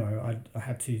ammo. I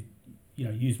had to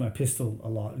use my pistol a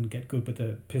lot and get good with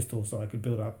the pistol, so I could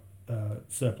build up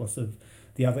surplus of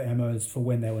the other ammos for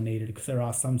when they were needed, because there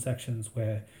are some sections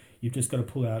where you've just got to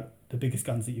pull out the biggest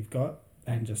guns that you've got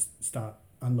and just start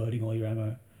unloading all your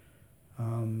ammo.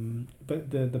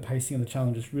 But the pacing of the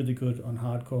challenge is really good on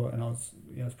hardcore, and I was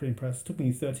pretty impressed. It took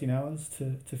me 13 hours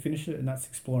to finish it, and that's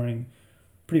exploring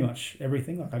pretty much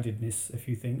everything. Like, I did miss a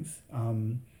few things.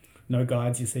 No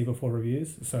guides you see before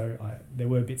reviews, so there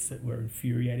were bits that were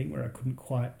infuriating where I couldn't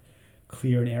quite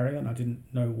clear an area and I didn't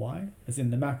know why. As in,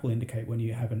 the map will indicate when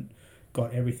you haven't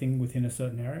got everything within a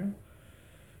certain area.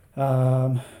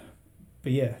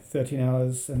 But yeah, 13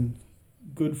 hours and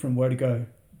good from where to go.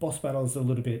 Boss battles a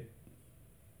little bit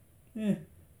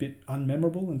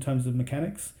unmemorable in terms of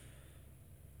mechanics,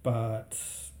 but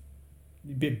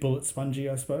a bit bullet spongy,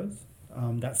 I suppose.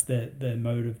 That's the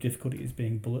mode of difficulty, is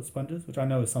being bullet sponges, which I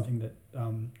know is something that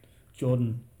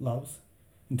Jordan loves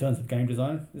in terms of game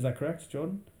design. Is that correct,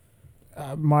 Jordan?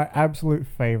 My absolute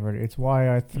favourite. It's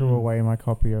why I threw away my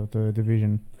copy of The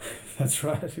Division. That's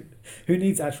right. Who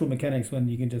needs actual mechanics when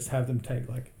you can just have them take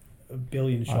like a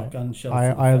billion shotgun shells?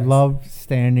 I love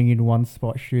standing in one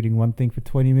spot shooting one thing for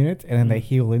 20 minutes and then they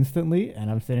heal instantly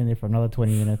and I'm standing there for another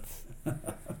 20 minutes.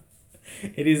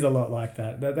 It is a lot like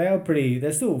that.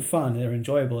 They're still fun, they're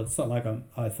enjoyable. It's not like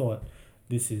I thought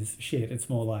this is shit. It's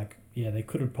more like, they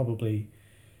could have probably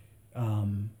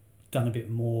done a bit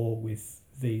more with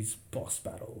these boss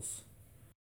battles.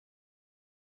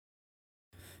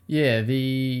 Yeah,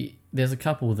 there's a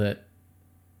couple that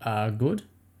are good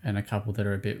and a couple that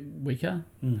are a bit weaker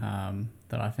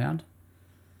that I found.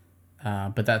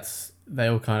 But they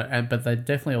all but they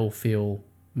definitely all feel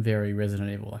very Resident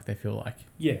Evil. Like, they feel like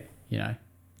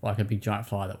like a big giant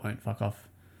fly that won't fuck off.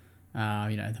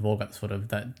 They've all got sort of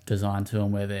that design to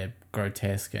them where they're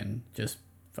grotesque and just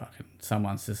fucking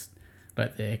someone's just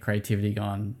let their creativity go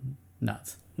on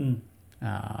nuts on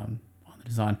the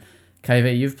design.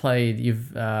 KV,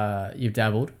 you've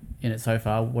dabbled in it so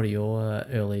far. What are your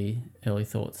early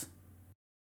thoughts?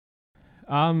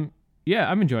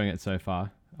 Yeah, I'm enjoying it so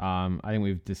far. I think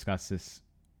we've discussed this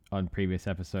on previous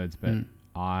episodes, but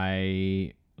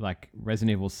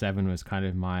Resident Evil 7 was kind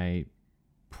of my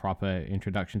proper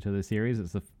introduction to the series.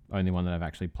 It's the only one that I've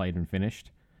actually played and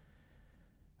finished.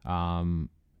 And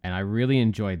I really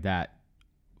enjoyed that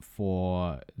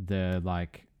for the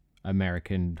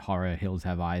American horror Hills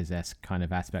Have Eyes-esque kind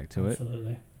of aspect to it.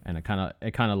 Absolutely. And it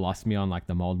kind of lost me on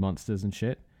the mold monsters and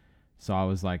shit. So I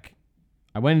was like,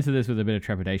 I went into this with a bit of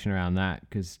trepidation around that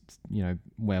because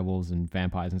werewolves and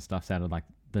vampires and stuff sounded like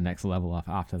the next level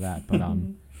after that. But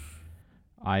I'm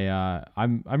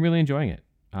really enjoying it.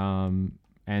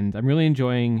 And I'm really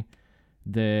enjoying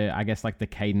the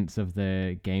cadence of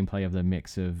the gameplay, of the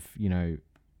mix of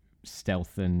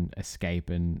stealth and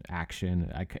escape and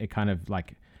action. It kind of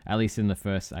at least in the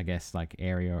first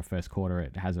area or first quarter,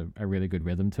 it has a really good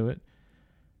rhythm to it.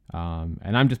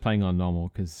 And I'm just playing on normal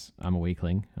because I'm a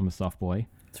weakling. I'm a soft boy.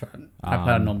 That's right. I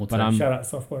play on normal too. Shout out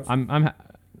soft boys.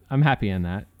 I'm happy in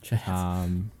that.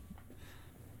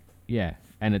 Yeah,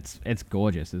 and it's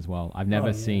gorgeous as well. I've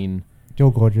never seen.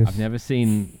 You're gorgeous. I've never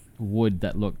seen wood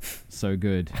that looked so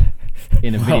good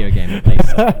in a video game, at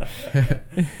least.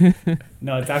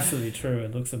 No, it's absolutely true.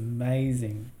 It looks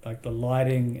amazing. Like the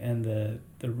lighting and the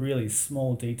really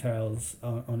small details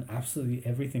on absolutely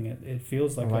everything. It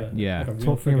feels like a real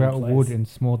talking about place. Wood and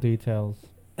small details.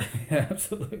 Yeah,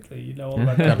 absolutely. You know all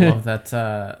about that. Gotta love that.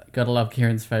 Gotta love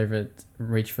Kieran's favorite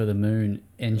Reach for the Moon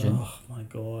engine. Oh my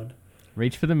god.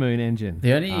 Reach for the Moon engine.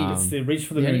 The only it's the Reach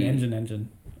for the Moon engine.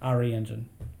 RE engine.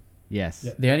 Yes.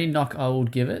 Yeah. The only knock I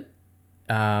would give it,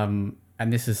 and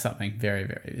this is something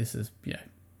this is,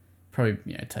 probably,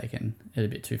 taken it a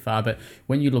bit too far, but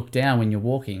when you look down when you're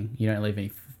walking, you don't leave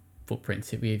any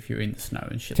footprints if you're in the snow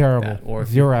and shit Terrible. like that. Or if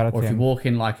 0 out of 10. Or if you walk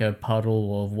in like a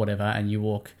puddle or whatever and you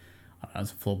walk, I don't know,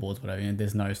 some floorboards, whatever, and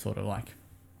there's no sort of like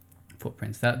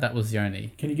footprints. That was the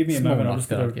only. Can you give me a small moment? I'm knock just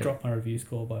that going I'd to give. drop my review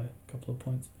score by a couple of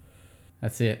points.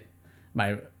 That's it.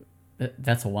 Mate,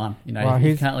 that's a 1. You know, Wow,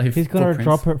 you can't leave he's going to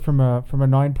footprints. drop it from a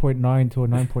 9.9 to a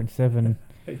 9.7.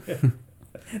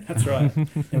 That's right.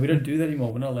 And we don't do that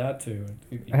anymore. We're not allowed to.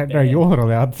 No, you're not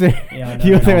allowed to. Yeah, I know.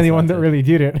 You're no the one's only one allowed that to. really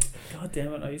did it. God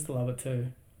damn it! I used to love it too.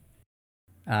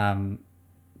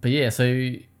 But yeah, so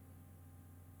Kieran,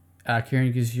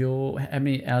 because how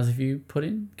many hours have you put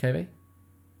in, KV?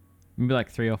 Maybe like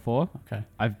 3 or 4. Okay.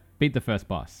 I've beat the first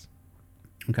boss.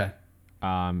 Okay.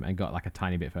 And got like a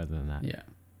tiny bit further than that. Yeah.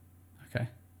 Okay.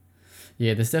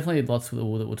 Yeah, there's definitely lots that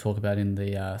we'll talk about in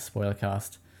the spoiler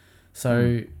cast.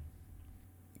 So,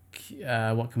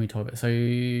 what can we talk about? So,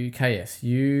 KS,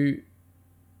 you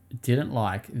didn't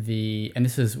like and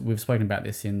we've spoken about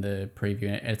this in the preview,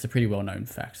 and it's a pretty well-known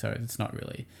fact, so it's not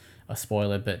really a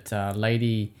spoiler, but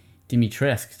Lady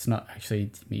Dimitrescu, it's not actually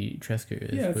Dimitrescu,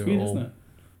 as Yeah, it's we weird, were isn't all it?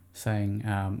 saying.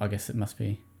 I guess it must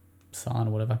be San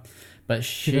or whatever. But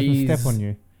She doesn't step on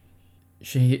you.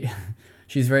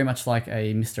 She's very much like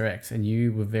a Mr. X, and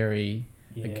you were very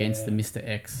Yeah. against the Mr.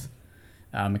 X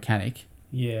mechanic.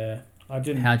 Yeah, I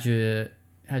didn't. How'd you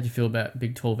feel about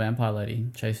big tall vampire lady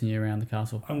chasing you around the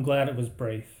castle? I'm glad it was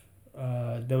brief.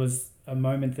 There was a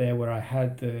moment there where I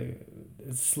had the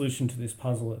solution to this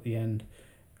puzzle at the end,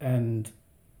 and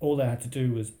all I had to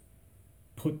do was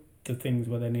put the things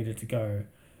where they needed to go,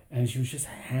 and she was just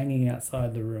hanging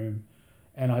outside the room.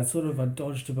 And I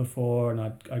dodged her before, and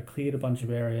I cleared a bunch of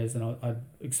areas, and I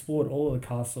explored all of the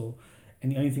castle,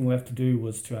 and the only thing left to do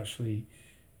was to actually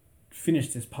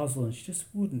finish this puzzle, and she just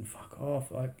wouldn't fuck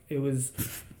off. Like, it was.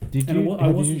 Did and you, I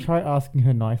did wasn't. you try asking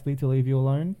her nicely to leave you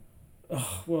alone?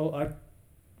 Well,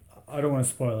 I don't want to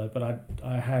spoil it, but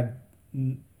I had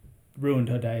ruined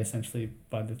her day essentially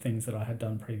by the things that I had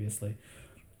done previously.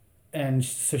 And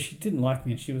so she didn't like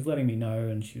me, and she was letting me know,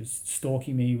 and she was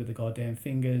stalking me with the goddamn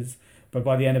fingers. But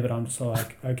by the end of it, I'm just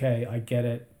like, okay, I get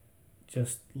it.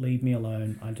 Just leave me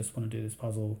alone. I just want to do this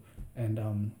puzzle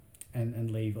and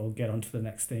leave, or get on to the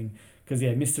next thing. Because,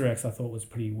 yeah, Mr. X I thought was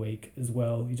pretty weak as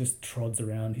well. He just trods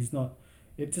around.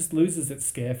 It just loses its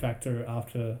scare factor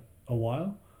after a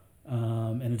while.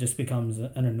 And it just becomes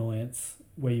an annoyance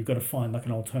where you've got to find like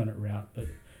an alternate route. But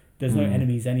there's no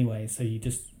enemies anyway, so you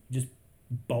just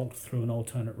bolt through an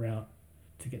alternate route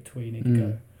to get to where you need to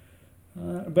go.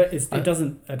 But it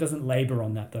doesn't labour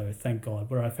on that though, thank God.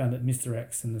 Where I found that Mr.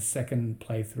 X in the second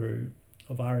playthrough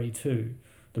of RE2,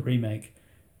 the remake,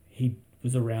 he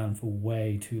was around for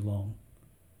way too long.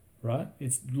 Right?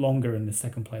 It's longer in the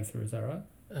second playthrough, is that right?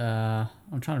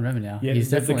 I'm trying to remember now. Yeah, He's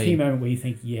there's definitely a key moment where you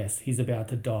think, yes, he's about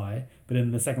to die, but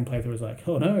in the second playthrough it's like,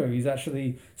 oh no, he's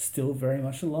actually still very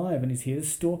much alive, and he's here to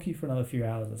stalk you for another few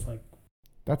hours. It's like,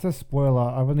 That's a spoiler.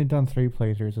 I've only done 3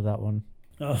 playthroughs of that one.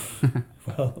 oh,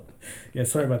 well, yeah,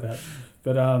 sorry about that.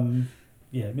 But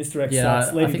yeah, Mr. X Yeah,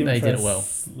 sucks. I Lady think they did it Dimitrescu well.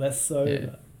 Less so.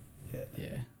 Yeah. But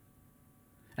Yeah.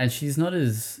 And she's not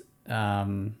as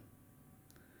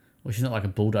she's not like a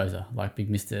bulldozer like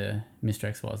big Mr.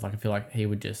 X was. Like, I feel like he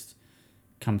would just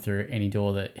come through any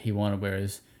door that he wanted,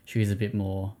 whereas she's a bit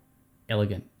more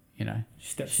elegant, you know. she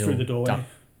steps She'll through the doorway,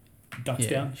 ducks yeah,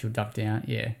 down. she'll duck down,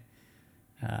 yeah.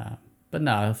 But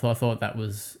no, I thought that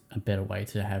was a better way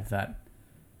to have that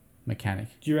mechanic.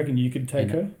 Do you reckon you could take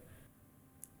her?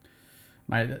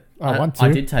 Mate, I want to.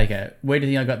 I did take it. Where do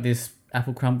you think I got this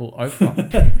apple crumble oak from?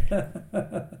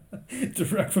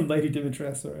 Direct from Lady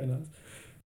Dimitrescu. Very nice.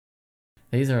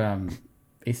 These are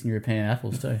Eastern European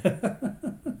apples too.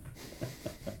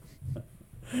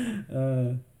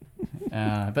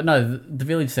 But no, the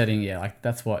village setting, yeah, like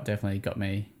that's what definitely got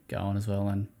me going as well,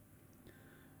 and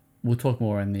we'll talk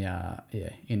more in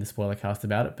the spoiler cast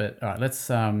about it. But all right, let's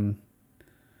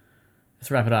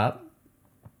wrap it up.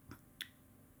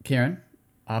 Kieran,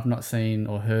 I've not seen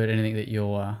or heard anything that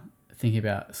you're thinking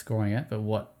about scoring at, but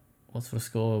what sort of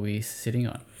score are we sitting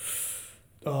on?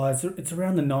 Oh, it's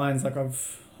around the 9s. Like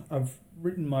I've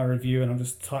written my review and I'm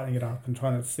just tightening it up and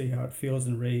trying to see how it feels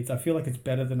and reads. I feel like it's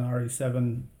better than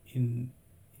RE7 in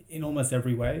almost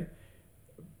every way,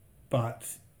 but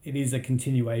it is a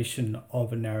continuation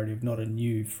of a narrative, not a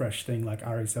new, fresh thing like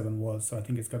RE7 was. So I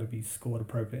think it's got to be scored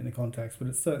appropriately in the context, but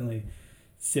it's certainly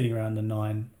sitting around the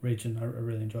 9 region. I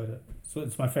really enjoyed it. So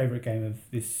it's my favourite game of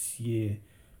this year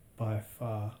by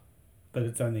far, but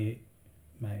it's only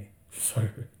May, so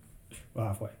we're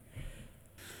halfway.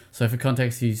 So for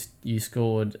context, you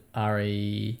scored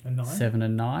RE7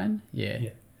 and 9? Yeah.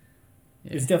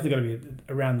 It's definitely got to be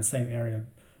around the same area.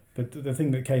 But the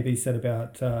thing that KB said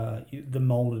about the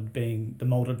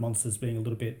molded monsters being a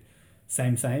little bit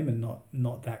same and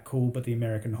not that cool, but the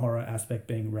American horror aspect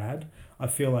being rad, I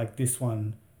feel like this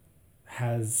one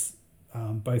has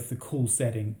both the cool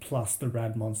setting plus the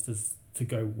rad monsters to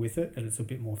go with it, and it's a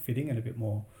bit more fitting and a bit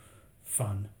more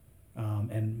fun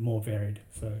and more varied.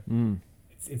 So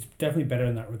it's definitely better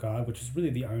in that regard, which is really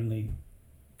the only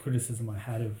criticism I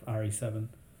had of RE7.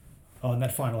 Oh, and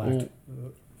that final act.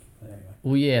 Anyway.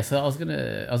 Well, yeah. So I was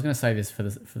gonna say this for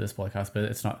this podcast, but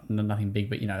it's nothing big.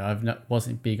 But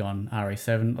wasn't big on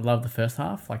RE7. I love the first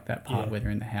half, like that part where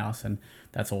they're in the house, and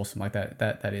that's awesome. Like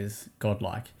that is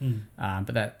godlike.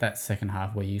 But that second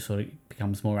half where you sort of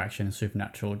becomes more action and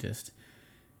supernatural, just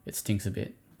it stinks a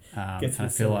bit. And I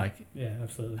feel like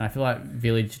absolutely. And I feel like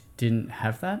Village didn't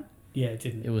have that. Yeah, it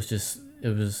didn't. It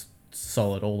was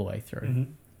solid all the way through.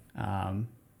 And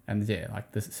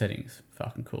like the setting's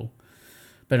fucking cool.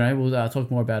 But anyway, we'll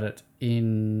talk more about it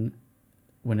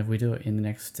whenever we do it in the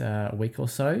next week or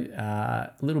so.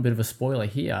 A little bit of a spoiler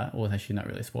here, or actually not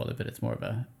really a spoiler, but it's more of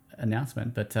a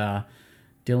announcement. But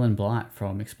Dylan Blight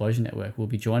from Explosion Network will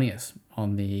be joining us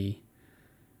on the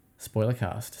spoiler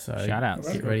cast. So shout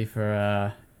outs. Get ready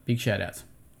for big shout outs.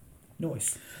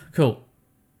 Nice. Cool.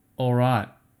 All right.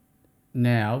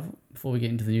 Now, before we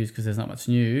get into the news, because there's not much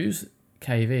news,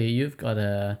 KV, you've got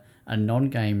a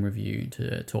non-game review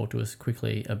to talk to us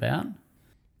quickly about.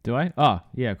 Do I? Oh,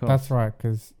 yeah, of course. That's right,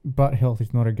 because butt health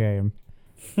is not a game.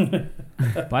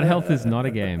 Butt health is not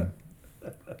a game.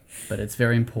 But it's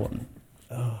very important.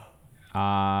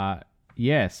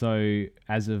 Yeah, so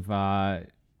as of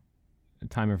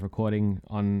time of recording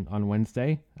on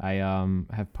Wednesday, I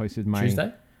have posted my...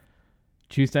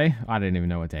 Tuesday? I don't even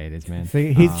know what day it is, man.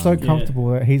 See, he's so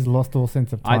comfortable that he's lost all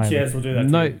sense of time. Cheers, we'll do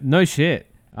that. No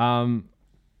shit.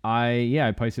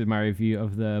 I posted my review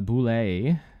of the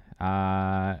Boule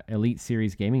Elite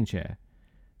Series gaming chair,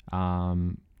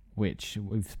 which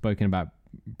we've spoken about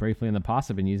briefly in the past.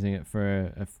 I've been using it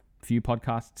for a few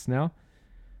podcasts now.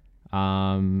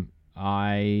 I'm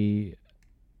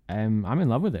in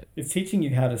love with it. It's teaching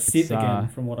you how to sit again,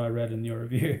 from what I read in your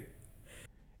review.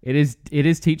 It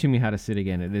is teaching me how to sit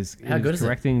again. It is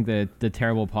correcting it? the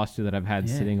terrible posture that I've had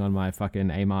sitting on my fucking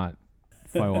Amart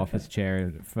faux office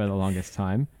chair for the longest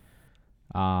time.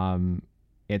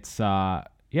 It's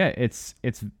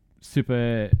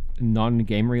super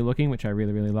non-gamery looking, which I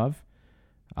really, really love.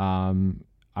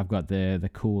 I've got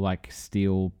the cool like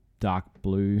steel dark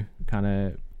blue kind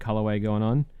of colorway going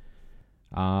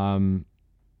on.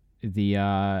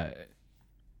 The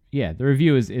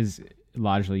review is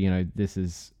largely, this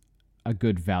is a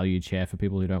good value chair for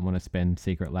people who don't want to spend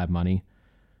Secret Lab money,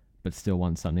 but still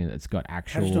want something that's got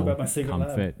actual talk about my Secret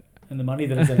comfort Lab and the money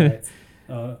that it generates.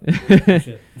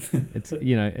 Shit.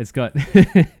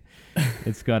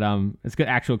 It's got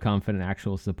actual comfort and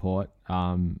actual support.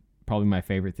 Probably my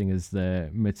favorite thing is the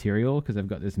material, because I've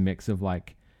got this mix of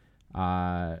like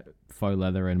faux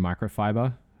leather and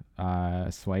microfiber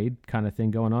suede kind of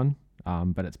thing going on,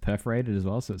 but it's perforated as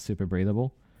well, so it's super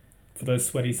breathable. For those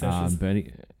sweaty sessions.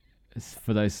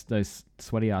 For those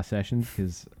sweaty ass sessions,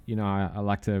 because I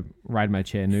like to ride my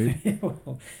chair nude. It's the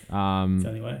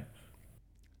only way.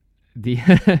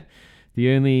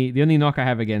 The only knock I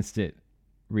have against it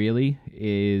really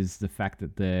is the fact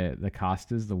that the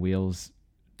casters, the wheels,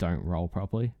 don't roll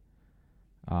properly.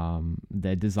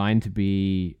 They're designed to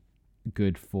be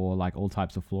good for like all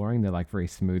types of flooring. They're like very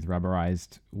smooth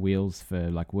rubberized wheels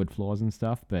for like wood floors and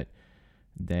stuff, but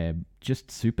they're just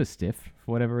super stiff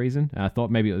for whatever reason. And I thought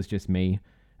maybe it was just me.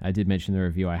 I did mention in the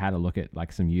review I had a look at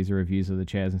like some user reviews of the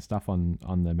chairs and stuff on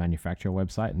the manufacturer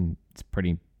website, and it's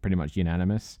pretty much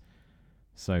unanimous.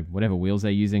 So whatever wheels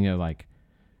they're using are like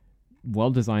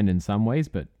well designed in some ways,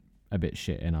 but a bit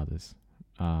shit in others.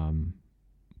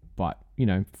 But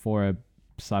for a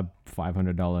sub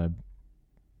 $500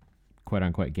 quote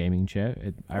unquote gaming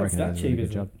chair, I reckon that's a really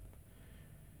good job.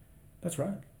 That's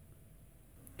right.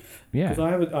 Yeah,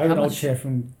 because I have an old chair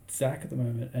from Zach at the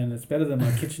moment, and it's better than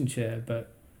my kitchen chair,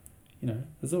 but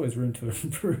there's always room to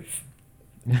improve.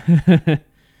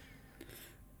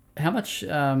 How much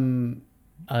are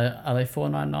they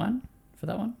 $499 for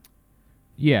that one?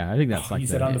 Yeah, I think that's like you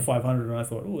said under 500, and I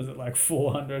thought, is it like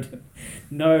 400?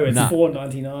 No, it's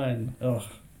 $499. Ugh,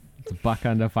 it's $1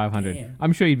 under 500. Damn.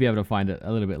 I'm sure you'd be able to find it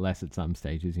a little bit less at some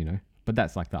stages, but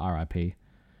that's like the RIP.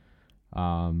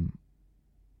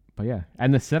 But yeah,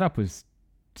 and the setup was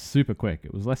super quick.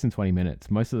 It was less than 20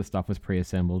 minutes. Most of the stuff was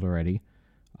pre-assembled already.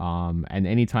 And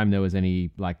anytime there was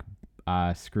any like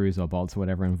screws or bolts or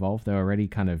whatever involved. They're already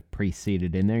kind of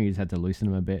pre-seated in there. You just had to loosen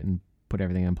them a bit and put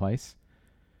everything in place.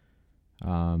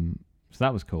 So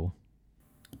that was cool.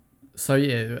 So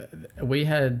yeah, we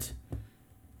had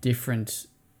different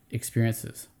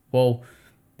experiences. Well,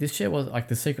 this chair was like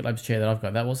the Secret Labs chair that I've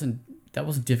got. That wasn't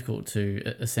difficult to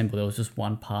assemble. There was just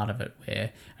one part of it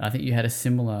where, and I think you had a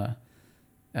similar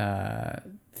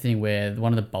thing where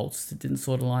one of the bolts that didn't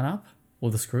sort of line up, or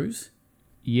the screws.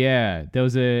 Yeah, there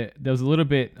was a little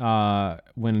bit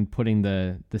when putting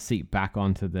the seat back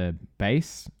onto the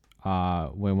base,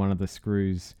 where one of the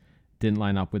screws didn't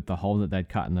line up with the hole that they'd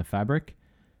cut in the fabric.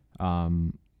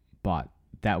 But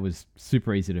that was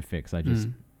super easy to fix. I just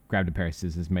grabbed a pair of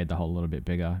scissors, made the hole a little bit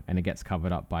bigger, and it gets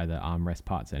covered up by the armrest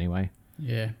parts anyway.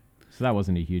 Yeah. So that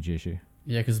wasn't a huge issue.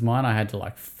 Yeah, because mine I had to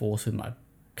like force with my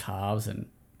calves and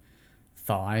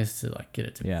thighs to like get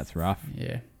it to. Yeah, it's rough.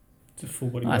 Yeah. It's a full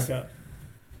body Nice. workout.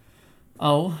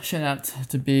 Oh, shout out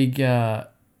to big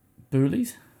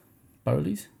Boolies.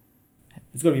 Bowlies.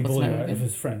 It's got to be What's bully, the name right? again? If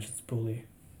it's French, it's bully.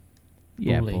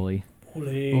 Yeah, Bully. bully.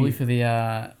 Bully. Bully for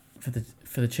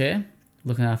the chair,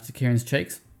 looking after Kieran's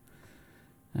cheeks.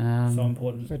 So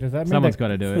important. So does that mean Someone's that got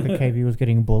to do it. the KB was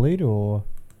getting bullied, or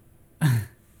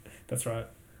That's right.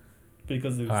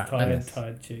 Because it was Alright,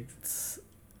 tired cheeks.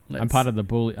 I'm part of the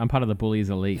bully. I'm part of the bullies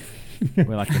elite.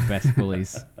 We're like the best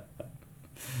bullies.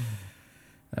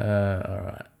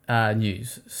 All right.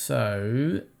 News.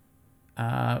 So,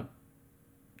 there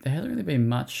hasn't really been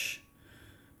much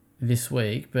this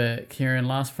week, but Kieran,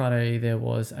 last Friday there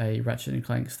was a Ratchet and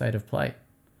Clank State of Play.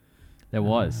 There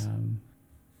was.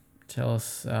 Tell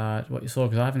us what you saw,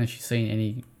 because I haven't actually seen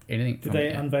anything. Did from they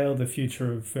it yet. unveil the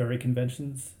future of furry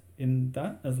conventions in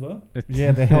that as well?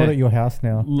 yeah, they're held at your house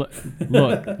now. Look.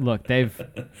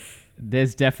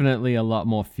 There's definitely a lot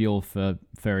more fuel for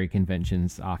furry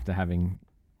conventions after having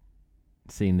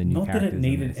seen the new Not that characters. it in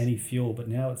needed this. any fuel, but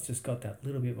now it's just got that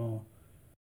little bit more.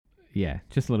 Yeah,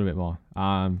 just a little bit more.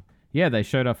 Yeah, they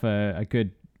showed off a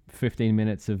good 15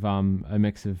 minutes of a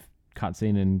mix of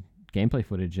cutscene and gameplay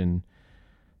footage, and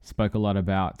spoke a lot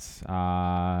about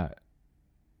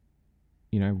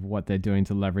what they're doing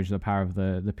to leverage the power of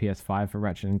the PS5 for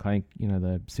Ratchet and Clank.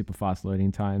 The super fast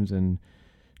loading times and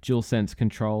DualSense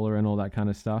controller and all that kind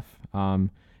of stuff.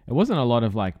 It wasn't a lot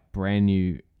of like brand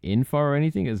new info or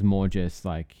anything. It was more just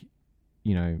like,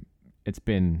 it's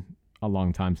been a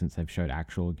long time since they've showed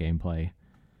actual gameplay.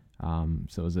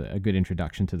 So it was a good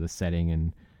introduction to the setting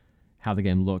and how the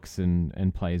game looks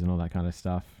and plays and all that kind of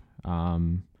stuff.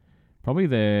 Probably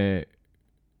the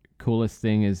coolest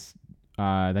thing is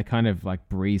they kind of like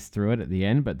breeze through it at the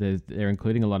end, but they're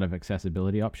including a lot of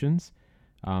accessibility options.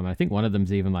 I think one of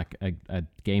them's even like a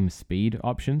game speed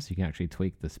option, so you can actually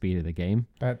tweak the speed of the game.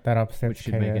 That upsets Which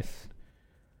should make it- KS.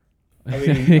 Are we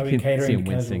You can see catering him to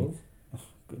wincing. casuals? Oh,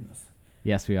 goodness.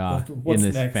 Yes, we are What's in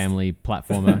this next? family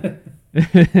platformer.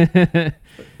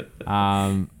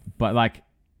 But like,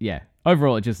 yeah,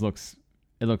 overall it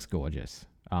looks gorgeous.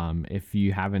 If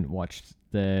you haven't watched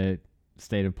the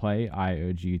State of Play, I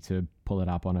urge you to pull it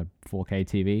up on a 4K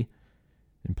TV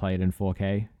and play it in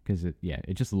 4K, because it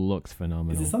just looks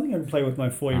phenomenal. Is this something I can play with my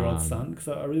 4-year-old Um, son? Because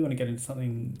I really want to get into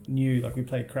something new. Like we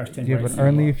played Crash Team Yeah, Racing. but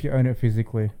only if you own it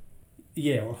physically.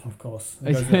 Yeah, well, of course.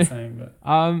 It goes without saying, but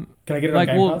can I get it like,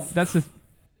 on Game well, Pass? that's the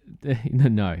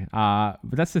no. But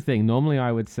that's the thing. Normally,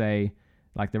 I would say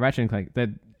like the Ratchet and Clank, that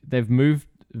they've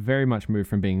very much moved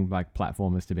from being like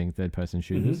platformers to being third-person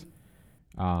shooters.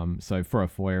 So for a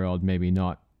 4-year-old, maybe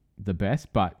not the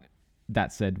best, but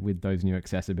that said, with those new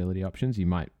accessibility options, you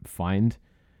might find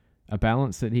a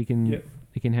balance that he can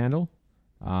handle.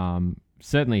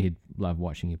 Certainly, he'd love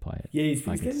watching you play it. Yeah, he's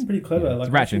Like, getting it's- pretty clever. yeah, it's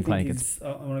Like Ratchet and I Clank,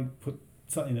 want to put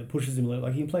something that pushes him a little.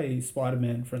 Like he can play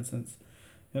Spider-Man, for instance.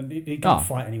 And he can't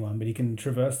fight anyone, but he can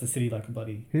traverse the city like a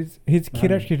bloody. His kid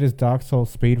Man. actually does Dark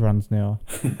Souls speedruns now.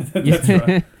 That's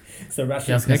right. So Ratchet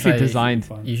Yeah, I was and gonna Clank Actually say, designed-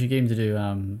 You should get him to do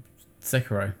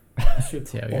Sekiro. should.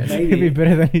 See how it Or goes. It'd be maybe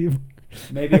better than he.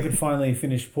 I could finally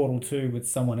finish Portal 2 with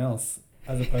someone else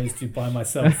as opposed to by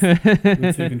myself with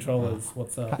 2 controllers.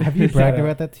 What's up? Have you bragged Shout out.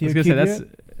 about that to I was your gonna kid say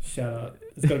yet? Shout out.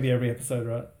 It's got to be every episode,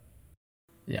 right?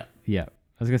 Yeah.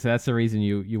 I was gonna say that's the reason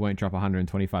you won't drop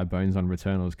 125 bones on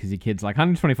Returnals, because your kid's like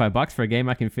 $125 for a game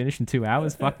I can finish in 2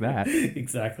 hours. Fuck that.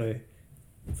 Exactly.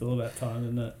 It's all about time,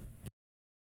 isn't it?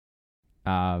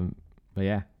 But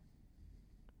yeah,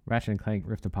 Ratchet and Clank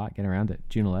Rift Apart, get around it.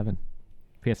 June 11,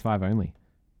 PS5 only,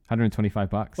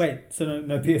 $125. Wait, so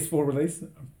no PS4 release?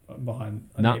 I'm behind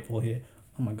an No. 8 ball here.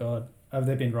 Oh my god. Have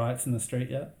there been riots in the street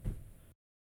yet?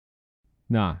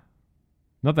 Nah,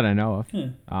 not that I know of.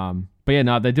 Hmm. But yeah,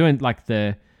 no, they're doing like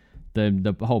the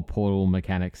whole Portal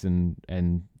mechanics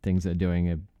and things they're doing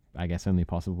are, I guess, only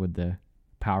possible with the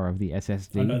power of the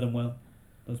SSD. I know them well.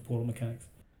 Those Portal mechanics.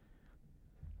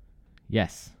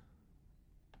 Yes.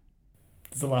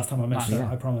 It's the last time I mentioned it,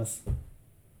 I promise.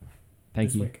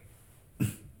 Thank you. Week.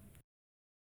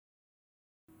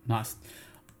 Nice.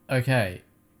 Okay.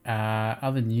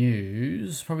 Other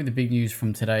news. Probably the big news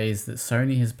from today is that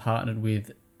Sony has partnered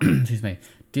with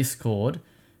Discord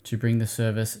to bring the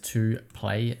service to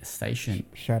PlayStation.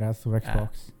 Shout outs to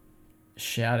Xbox.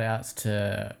 Shout outs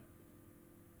to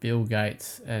Bill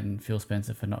Gates and Phil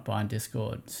Spencer for not buying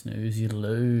Discord. Snooze, you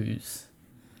lose.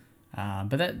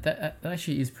 But that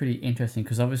actually is pretty interesting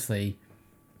because obviously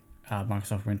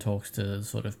Microsoft were in talks to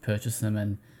sort of purchase them,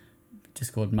 and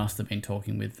Discord must have been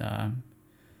talking with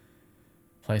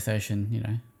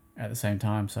PlayStation, at the same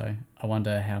time. So I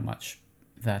wonder how much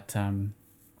that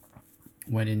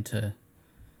went into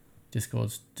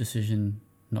Discord's decision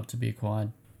not to be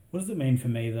acquired. What does it mean for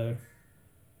me though?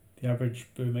 The average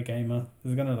boomer gamer,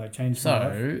 is it gonna change?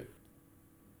 So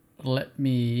let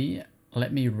me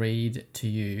read to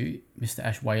you Mr.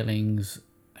 Ash Whaling's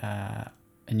a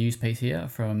news piece here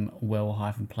from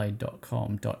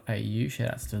well-played.com.au.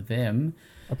 Shout outs to them.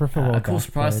 I prefer a cool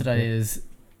surprise today is,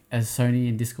 as Sony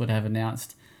and Discord have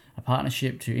announced a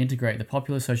partnership to integrate the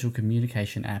popular social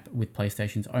communication app with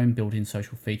PlayStation's own built-in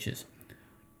social features.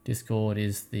 Discord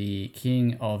is the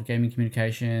king of gaming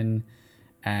communication,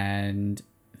 and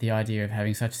the idea of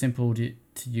having such simple to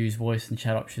use voice and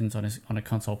chat options on a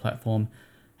console platform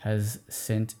has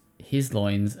sent his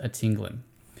loins a tingling.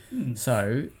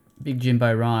 So, Big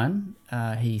Jimbo Ryan,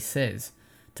 he says,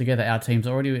 together our team's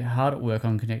already hard at work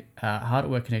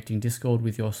connecting Discord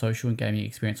with your social and gaming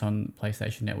experience on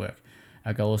PlayStation Network.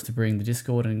 Our goal is to bring the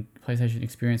Discord and PlayStation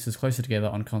experiences closer together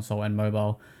on console and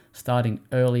mobile, starting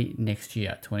early next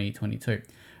year, 2022,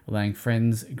 allowing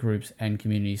friends, groups, and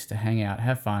communities to hang out,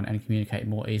 have fun, and communicate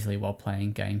more easily while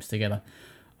playing games together.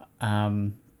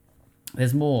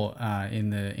 There's more in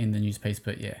the news piece,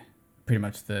 but yeah, pretty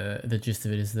much the gist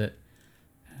of it is that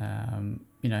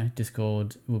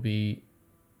Discord will be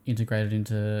integrated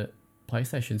into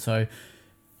PlayStation. So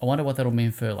I wonder what that'll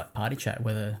mean for party chat,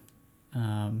 whether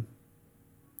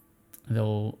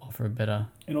they'll offer a better,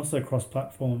 and also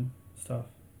cross-platform stuff.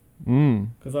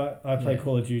 Because I play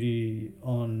Call of Duty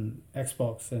on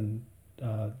Xbox, and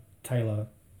Taylor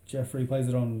Jeffrey plays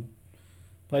it on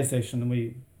PlayStation, and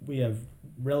we have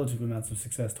relative amounts of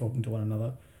success talking to one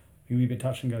another. We be a bit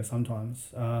touch and go sometimes,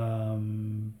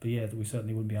 but yeah, we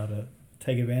certainly wouldn't be able to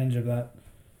take advantage of that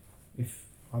if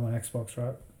I'm on Xbox,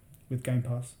 right, with Game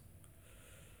Pass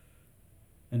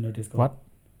and no Discord. What?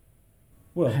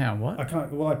 Well, how? What? I can't.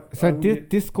 Well,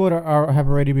 Discord have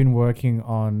already been working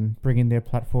on bringing their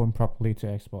platform properly to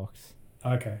Xbox.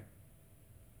 Okay.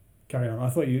 Carry on. I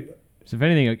thought you. So if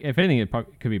anything, it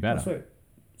could be better.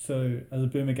 So as a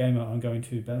boomer gamer, I'm going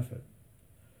to benefit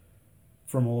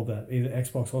from all of that. Either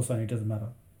Xbox or Sony, doesn't matter.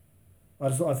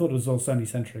 I thought it was all Sony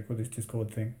centric with this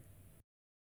Discord thing.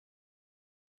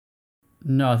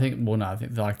 No, I think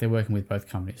they're working with both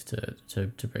companies to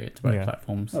bring it to both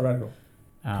platforms. Oh, radical.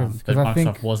 But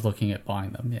Microsoft was looking at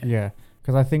buying them. Yeah,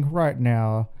 because I think right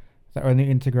now the only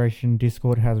integration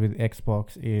Discord has with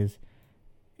Xbox is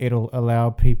it'll allow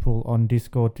people on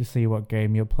Discord to see what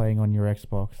game you're playing on your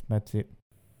Xbox. That's it.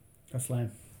 That's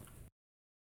lame.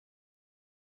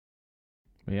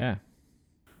 Yeah.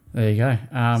 There you go.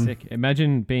 Sick.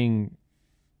 Imagine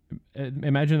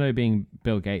though being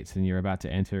Bill Gates and you're about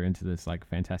to enter into this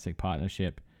fantastic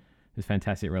partnership, this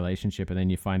fantastic relationship, and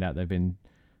then you find out they've been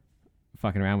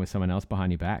fucking around with someone else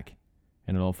behind your back,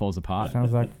 and it all falls apart.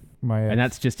 Sounds like my ex. And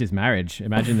that's just his marriage.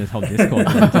 Imagine this whole Discord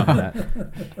on top of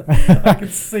that. I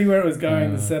could see where it was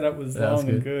going. The setup was long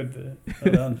and good.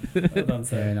 Well done. Well done,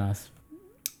 sir. Very nice.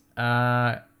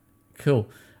 Cool.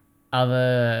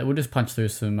 We'll just punch through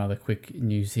some other quick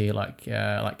news here, like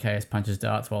KS punches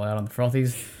darts while out on the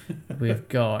frothies. We've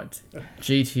got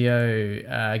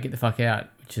GTO Get the Fuck Out,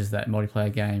 which is that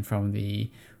multiplayer game from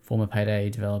the former Payday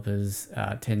developers,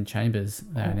 10 Chambers,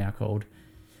 they are now called.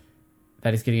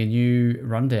 That is getting a new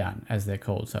rundown, as they're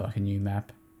called, so a new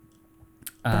map.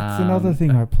 That's another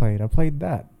thing I played. I played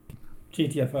that.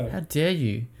 GTFO. How dare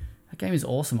you? That game is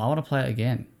awesome. I want to play it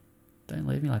again. Don't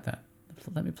leave me like that.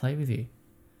 Let me play with you.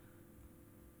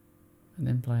 And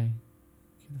then play.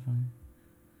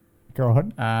 Go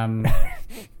on.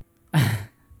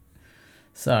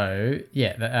 So,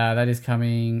 yeah, that is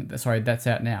coming. Sorry, that's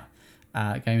out now.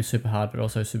 Game is super hard, but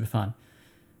also super fun.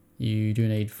 You do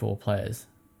need 4 players,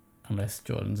 unless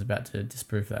Jordan's about to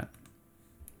disprove that.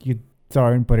 You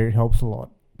don't, but it helps a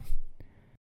lot.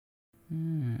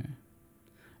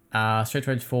 Street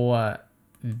Rage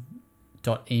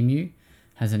 4.emu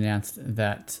has announced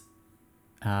that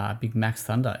Big Max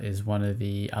Thunder is one of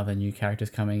the other new characters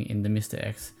coming in the Mr.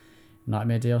 X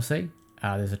Nightmare DLC.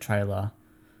 There's a trailer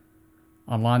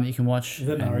online that you can watch. Is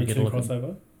that an RE2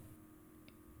 crossover?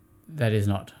 That is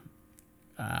not.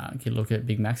 Get a look at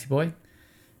Big Maxi Boy.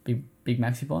 Big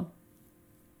Maxi Bon.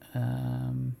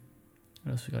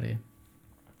 What else we got here?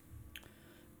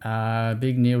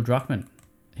 Big Neil Druckmann.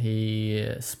 He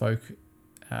spoke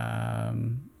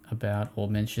about or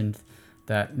mentioned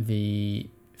that the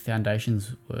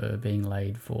foundations were being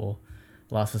laid for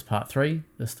Last of Us Part 3,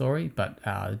 the story, but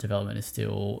the development is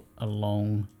still a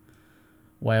long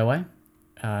way away.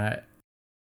 I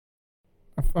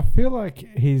feel like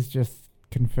he's just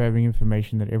confirming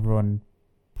information that everyone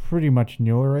pretty much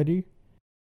knew already.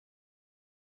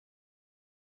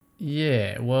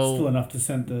 Yeah, well, still enough to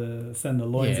send the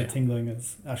loins a tingling,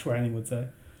 as Ash Whaling would say.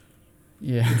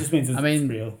 Yeah, it just means it's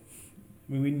real.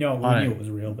 I mean, we knew it was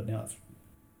real, but now it's.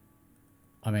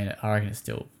 I mean, I reckon it's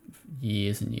still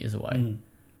years and years away.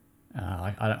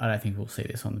 I don't think we'll see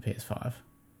this on the PS5.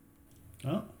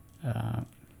 Oh.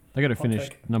 They got to finish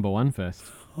number 1 first.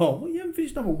 Oh, well, you haven't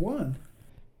finished number 1.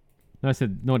 No, I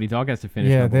said Naughty Dog has to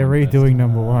finish. Yeah, they're redoing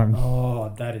number 1.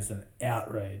 Oh, that is an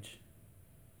outrage.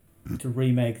 To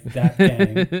remake that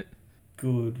game,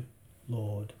 good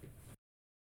lord.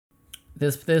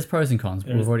 There's pros and cons.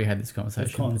 We've already had this conversation.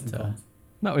 There's cons and cons.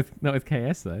 Not with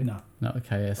KS though. No, not with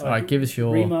KS. All right, give us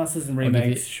your remasters and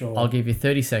remakes. Sure, I'll give you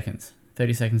 30 seconds.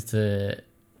 30 seconds to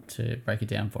break it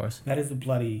down for us. That is a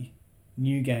bloody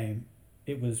new game.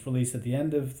 It was released at the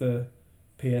end of the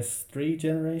PS3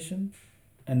 generation,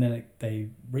 and then they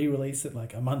re-released it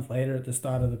like a month later at the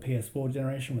start of the PS4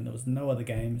 generation when there was no other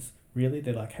games. Really,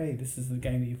 they're like, hey, this is the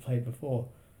game that you've played before.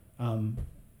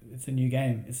 It's a new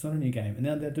game. It's not a new game. And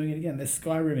now they're doing it again. They're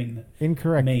Skyrimming it.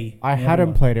 Incorrect. I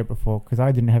hadn't played it before because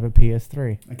I didn't have a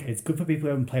PS3. Okay, it's good for people who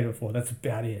haven't played it before. That's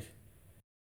about it.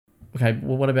 Okay,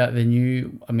 well, what about the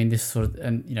new... I mean, this sort of...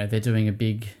 And, they're doing a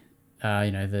big...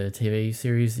 the TV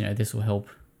series. This will help...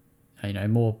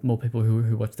 more people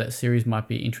who watch that series might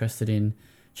be interested in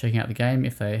checking out the game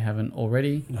if they haven't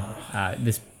already.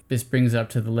 This brings it up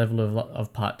to the level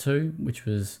of Part 2, which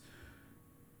was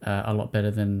a lot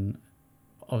better than...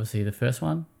 obviously the first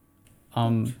one.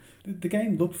 The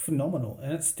game looked phenomenal,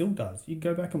 and it still does. You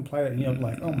go back and play it, and you're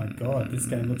like, "Oh my god, this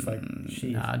game looks like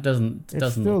shit." Nah, it doesn't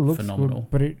look phenomenal.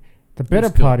 Good, but the better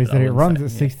part is that it runs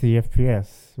at 60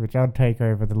 FPS, which I'd take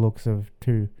over the looks of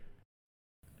 2.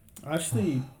 I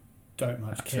actually don't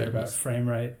much care about frame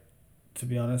rate, to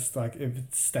be honest. Like, if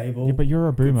it's stable. Yeah, but you're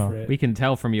a boomer. We can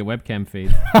tell from your webcam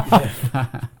feed.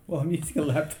 Well, I'm using a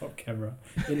laptop camera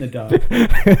in the dark.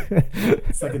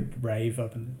 It's like a rave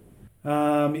up in there.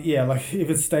 Like if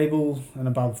it's stable and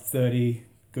above 30,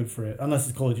 good for it. Unless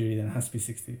it's Call of Duty, then it has to be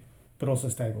 60. But also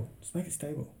stable. Just make it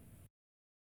stable.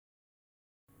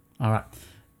 All right.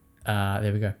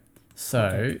 There we go.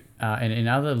 So, and in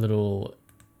other little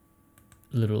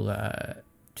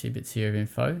tidbits here of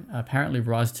info, apparently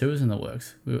Rise 2 is in the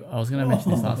works. I was going to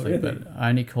mention this last week, but I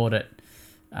only caught it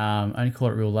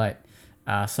real late.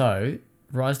 So,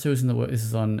 Rise 2 is in the works. This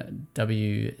is on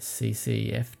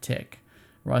WCCF Tech.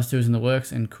 Rise 2 is in the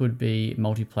works and could be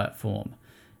multi-platform.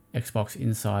 Xbox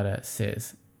Insider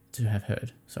says to have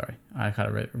heard. Sorry, I kind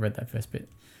of read that first bit.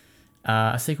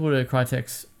 A sequel to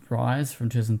Crytek's Rise from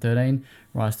 2013,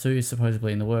 Rise 2 is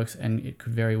supposedly in the works, and it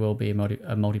could very well be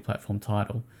a multi-platform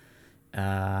title.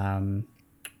 Xbox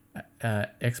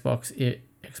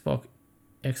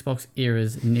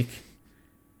era's Nick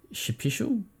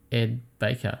Shapishal, Ed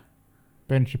Baker.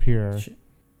 Ben Shapiro.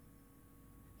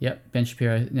 Ben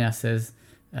Shapiro now says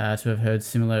to have heard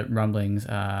similar rumblings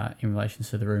in relation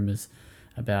to the rumours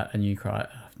about a new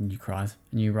Rise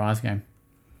game.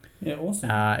 Yeah,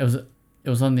 awesome. It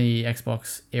was on the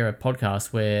Xbox Era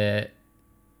podcast where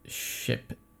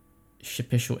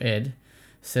Shapishal Ed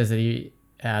says that he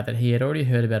had already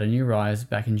heard about a new Rise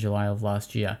back in July of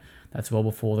last year. That's well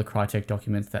before the Crytek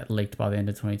documents that leaked by the end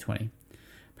of 2020.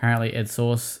 Apparently, Ed's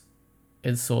source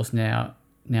now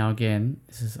again.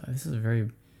 This is a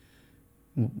very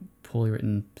poorly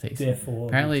written piece. Therefore,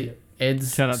 apparently,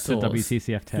 Ed's shout out source to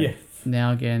WCCF Tech. Yeah.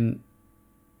 now again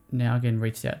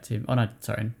reached out to him. Oh no,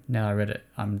 sorry. Now I read it.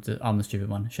 I'm the stupid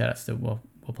one. Shout out still well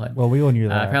played. Well, we all knew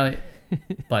that. Apparently,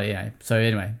 but yeah. So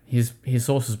anyway, his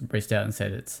sources reached out and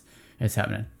said it's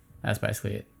happening. That's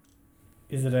basically it.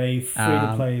 Is it a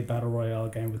free-to-play battle royale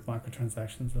game with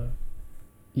microtransactions though?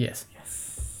 Yes.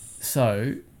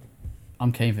 So,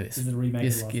 I'm keen for this. Is it a remake?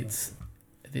 This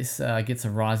gets a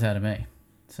rise out of me.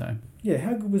 So. Yeah,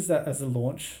 how good was that as a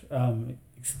launch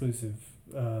exclusive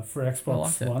for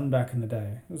Xbox One back in the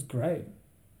day? It was great.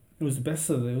 It was the best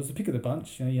of it was the pick of the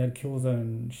bunch. You know, you had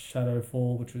Killzone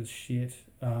Shadowfall, which was shit.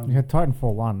 You had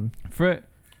Titanfall 1. For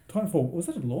Titanfall, was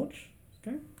that at launch?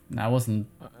 No, it wasn't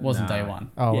day No.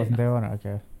 one. Oh, Yeah. wasn't there one?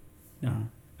 Okay. No.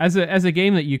 as a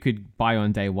game that you could buy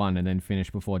on day 1 and then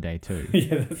finish before day 2.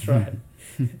 Yeah, that's right.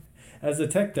 As a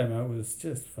tech demo, it was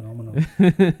just phenomenal.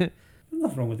 There's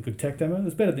nothing wrong with a good tech demo. It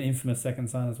was better than Infamous Second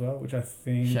Son as well, which I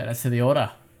think Shout out to The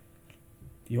Order.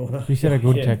 The Order. You said a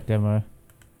good Yeah. tech demo.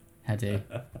 How dare you?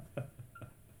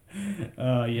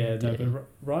 Yeah, no, but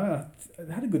Raya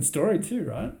had a good story too,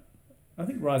 right? I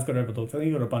think Raya's got overlooked. I think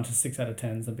he got a bunch of 6 out of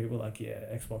 10s, and people were like, yeah,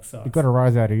 Xbox sucks. It got a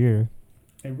rise out of you.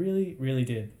 It really, really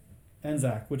did. And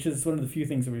Zach, which is one of the few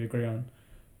things that we agree on,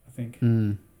 I think.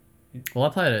 Well, I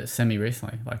played it semi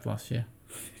recently, like last year.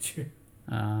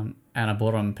 And I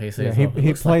bought it on PC Yeah, as well. It he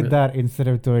looks played like that instead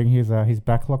of doing his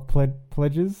backlog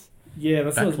pledges. Yeah,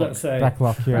 that's what I was about to say.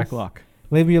 Backlog, yes. Backlock.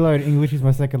 Leave me alone. English is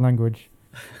my second language.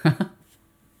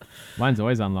 Mine's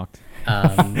always unlocked.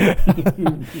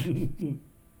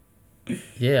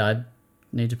 Yeah, I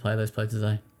need to play those pledges,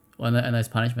 eh? And those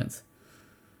punishments.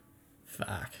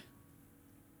 Fuck.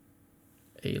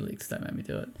 E-leaks don't make me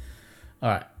do it.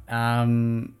 Alright.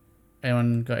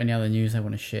 Anyone got any other news they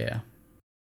want to share?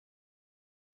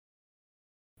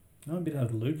 I'm a bit out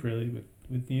of the loop, really,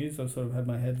 with news. I've sort of had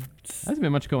my head Hasn't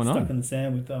been much going stuck on. in the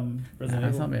sand with Resident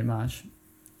It's Evil. not been much.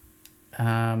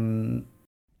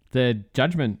 The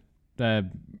Judgment, the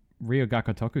Ryo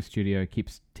Gakotoku studio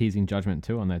keeps teasing Judgment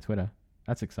 2 on their Twitter.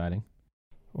 That's exciting.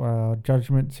 Well,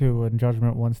 Judgment 2 and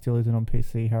Judgment 1 still isn't on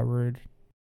PC. How rude.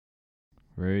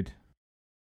 Rude.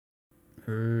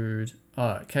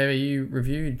 Oh, KV, you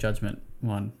reviewed Judgment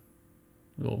 1.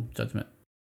 Or Judgment.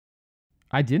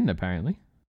 I didn't, apparently.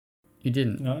 You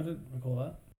didn't. No, I didn't recall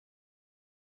that.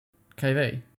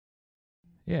 KV,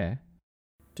 Yeah.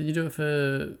 did you do it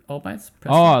for Old Mates?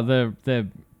 Oh, the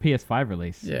PS5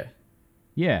 release. Yeah.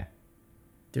 Yeah.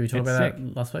 Did we talk It's about sick.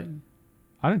 that last week?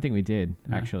 I don't think we did,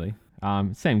 No. actually.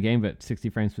 Same game, but 60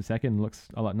 frames per second. Looks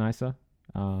a lot nicer.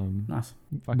 Nice.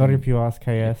 Not if you ask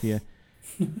KS. Yeah.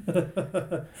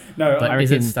 No, But I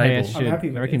is reckon it stable? KS I'm happy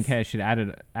with I reckon this. KS should add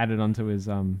it onto his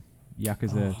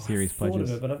Yakuza series I thought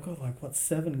pledges. of it, but I've got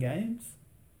 7 games?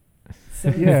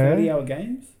 7 Yeah. 30-hour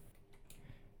games?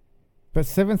 But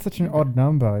 7's such an odd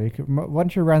number. You could,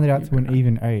 once you round it out to an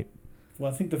even 8.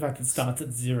 Well, I think the fact it starts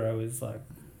at 0 is like,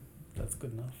 that's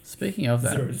good enough. Speaking of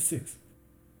that, 0 to 6.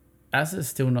 Az has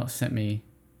still not sent me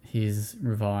his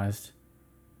revised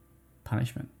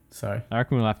punishment. So, I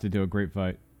reckon we'll have to do a group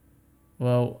vote.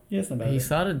 well, Yeah, it's not bad. he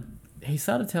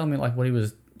started telling me like what he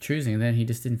was choosing, and then he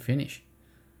just didn't finish.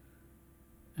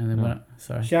 And then Oh. went,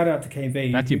 so Shout out to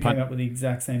KV, That's who your came pun- up with the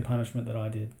exact same punishment that I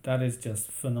did. That is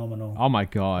just phenomenal. Oh my I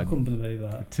god. couldn't believe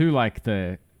that.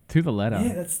 To the letter.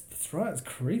 Yeah, that's right. It's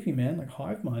creepy, man. Like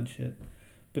hive mind shit.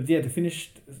 But yeah, to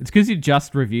finish. It's because you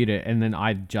just reviewed it, and then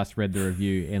I just read the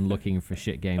review and looking for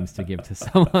shit games to give to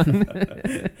someone.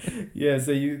 Yeah,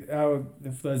 so for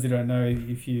those who don't know,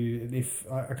 if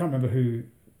I can't remember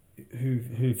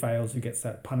who fails, who gets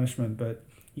that punishment, but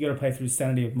you got to play through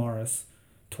Sanity of Morris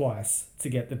twice to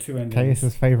get the 2 endings.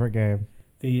 KS's favourite game.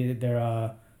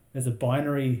 There's a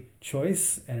binary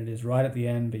choice, and it is right at the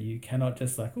end, but you cannot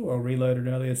just like, I'll reload an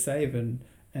earlier save and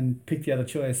pick the other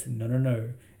choice. No.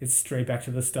 It's straight back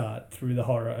to the start through the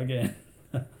horror again.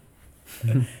 It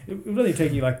would really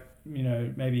take you like,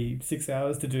 maybe 6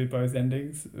 hours to do both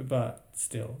endings, but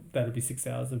still, that'd be 6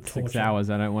 hours of torture. 6 hours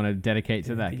I don't want to dedicate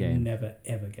to that you game. never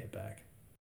ever get back.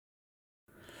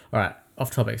 all right, off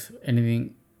topics.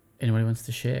 Anything anybody wants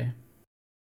to share?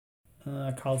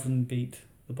 Carlton beat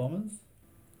the Bombers,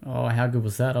 Oh, how good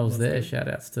was that? I was Was there. good. Shout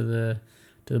outs to the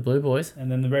Blue Boys.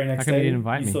 and then the very next come you day didn't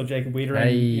invite me? saw Jacob Wiedering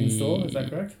Hey. in store. Is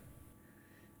that correct?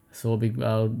 Saw big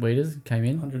Weeders came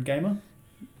in, 100 gamer.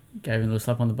 gave him a little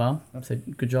slap on the bum.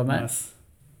 Said, "Good job, mate." Nice.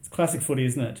 It's classic footy,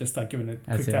 isn't it? Just like giving a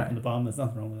That's quick it, tap mate. on the bum. There's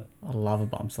nothing wrong with it. I love a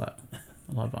bum slap.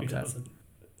 I love bum Who taps. doesn't?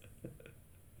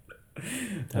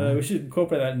 We should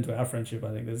incorporate that into our friendship.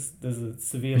 I think there's a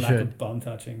severe We lack should. of bum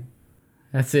touching.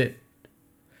 That's it.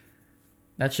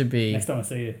 That should be. Next time I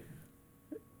see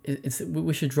you.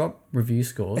 We should drop review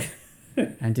scores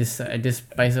and just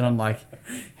base it on like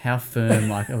how firm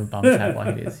like of a bum tap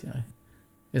like it is.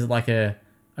 Is it like a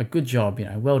good job?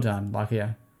 Well done. Like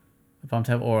a bum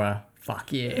tap or a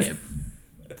fuck yeah.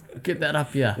 Get that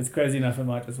up, yeah. It's crazy enough it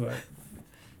might just work.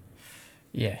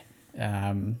 Yeah.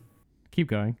 Keep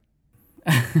going.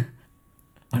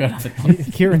 I got nothing.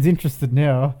 Kieran's interested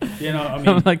now. Yeah, no, I I'm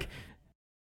mean, like,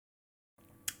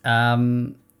 I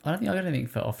don't think I got anything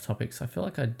for off topics. I feel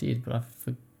like I did, but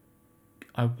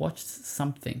I watched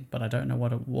something, but I don't know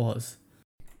what it was.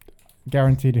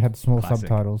 Guaranteed it had small Classic.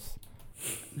 subtitles.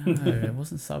 No, it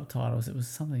wasn't subtitles. It was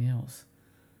something else.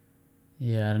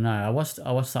 Yeah, I don't know. I watched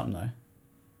something though.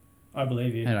 I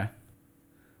believe you. Anyway,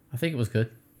 I think it was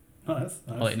good. Nice.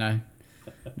 I'll let you know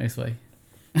next week.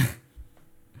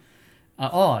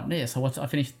 Yes, I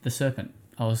finished The Serpent.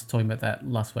 I was talking about that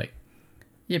last week.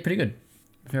 Yeah, pretty good.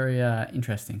 Very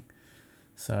interesting.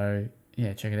 So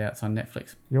yeah, check it out. It's on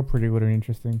Netflix. You're pretty good and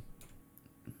interesting.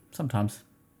 Sometimes,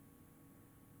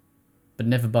 but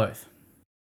never both.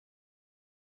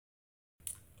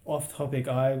 Off topic,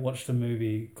 I watched a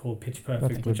movie called Pitch That's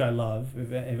Perfect, good. which I love.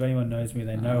 If anyone knows me,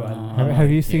 they know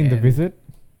Have you seen The Visit?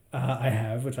 I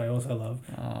have, which I also love.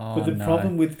 Oh, But the no.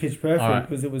 problem with Pitch Perfect Alright.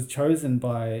 was it was chosen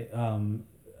by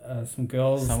some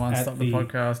girls Someone at stop the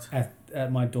podcast.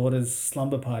 at my daughter's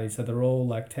slumber party. So they're all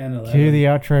like 10, 11. Cue the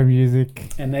outro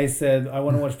music. And they said, I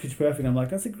want to watch Pitch Perfect. I'm like,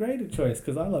 that's a great choice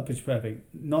because I love Pitch Perfect.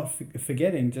 Not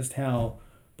forgetting just how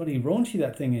bloody raunchy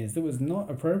that thing is. It was not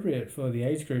appropriate for the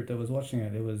age group that was watching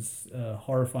it. It was a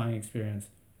horrifying experience.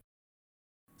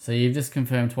 So you've just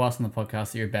confirmed twice on the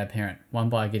podcast that you're a bad parent. One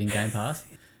by getting Game Pass,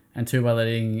 and two by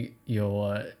letting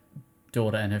your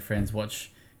daughter and her friends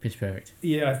watch Pitch Perfect.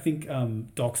 Yeah, I think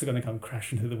docs are going to come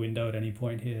crashing through the window at any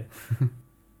point here.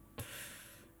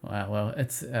 Wow. Well,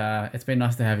 it's been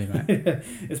nice to have you, mate.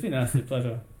 It's been an absolute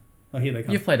pleasure. Oh, here they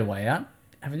come. You've played A Way Out,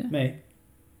 haven't you? Me?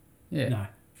 Yeah. No.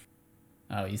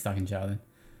 Oh, you're stuck in jail then.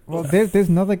 Well, there's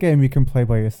another game you can play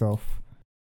by yourself.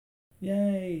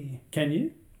 Yay. Can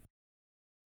you?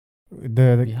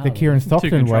 The Yeah, Kieran two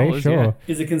Stockton way, controllers, sure. yeah.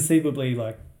 Is it conceivably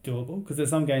like doable? Because there's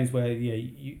some games where, yeah,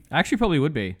 you... Actually, probably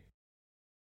would be.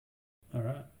 All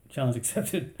right. Challenge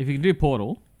accepted. If you can do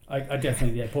Portal. I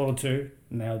definitely, yeah, Portal 2,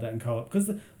 nailed that in co-op. Because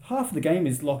half of the game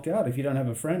is locked out if you don't have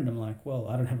a friend. I'm like, well,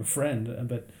 I don't have a friend,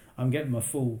 but I'm getting my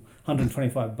full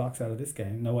 $125 out of this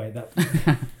game. No way. That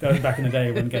was back in the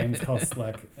day when games cost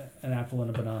like an apple and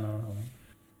a banana or something.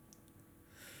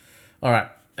 All right.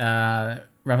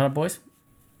 Wrap it up, boys.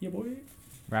 Yeah, boy.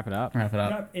 Wrap it up. Wrap it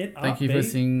up. Wrap it up, Thank you for B.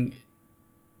 listening.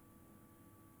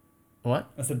 What?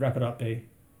 I said wrap it up, B.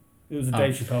 It was a Oh.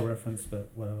 Dave Chappelle reference, but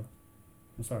whatever.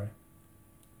 I'm sorry.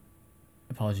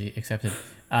 Apology accepted.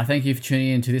 Thank you for tuning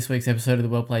in to this week's episode of the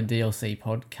Well Played DLC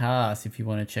podcast. If you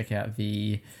want to check out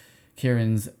the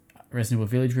Kieran's Resident Evil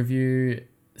Village review,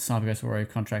 Sniper Ghost Warrior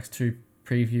Contracts 2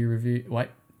 preview review,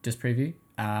 just preview,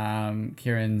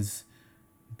 Kieran's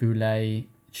Boulay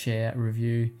Chair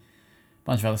review,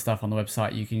 bunch of other stuff on the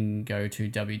website, you can go to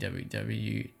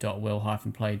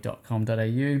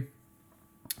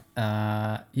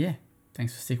www.well-played.com.au. Yeah,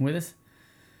 thanks for sticking with us.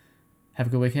 Have a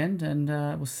good weekend, and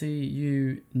we'll see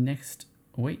you next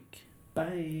week.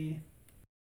 Bye.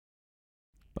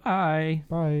 Bye.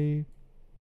 Bye.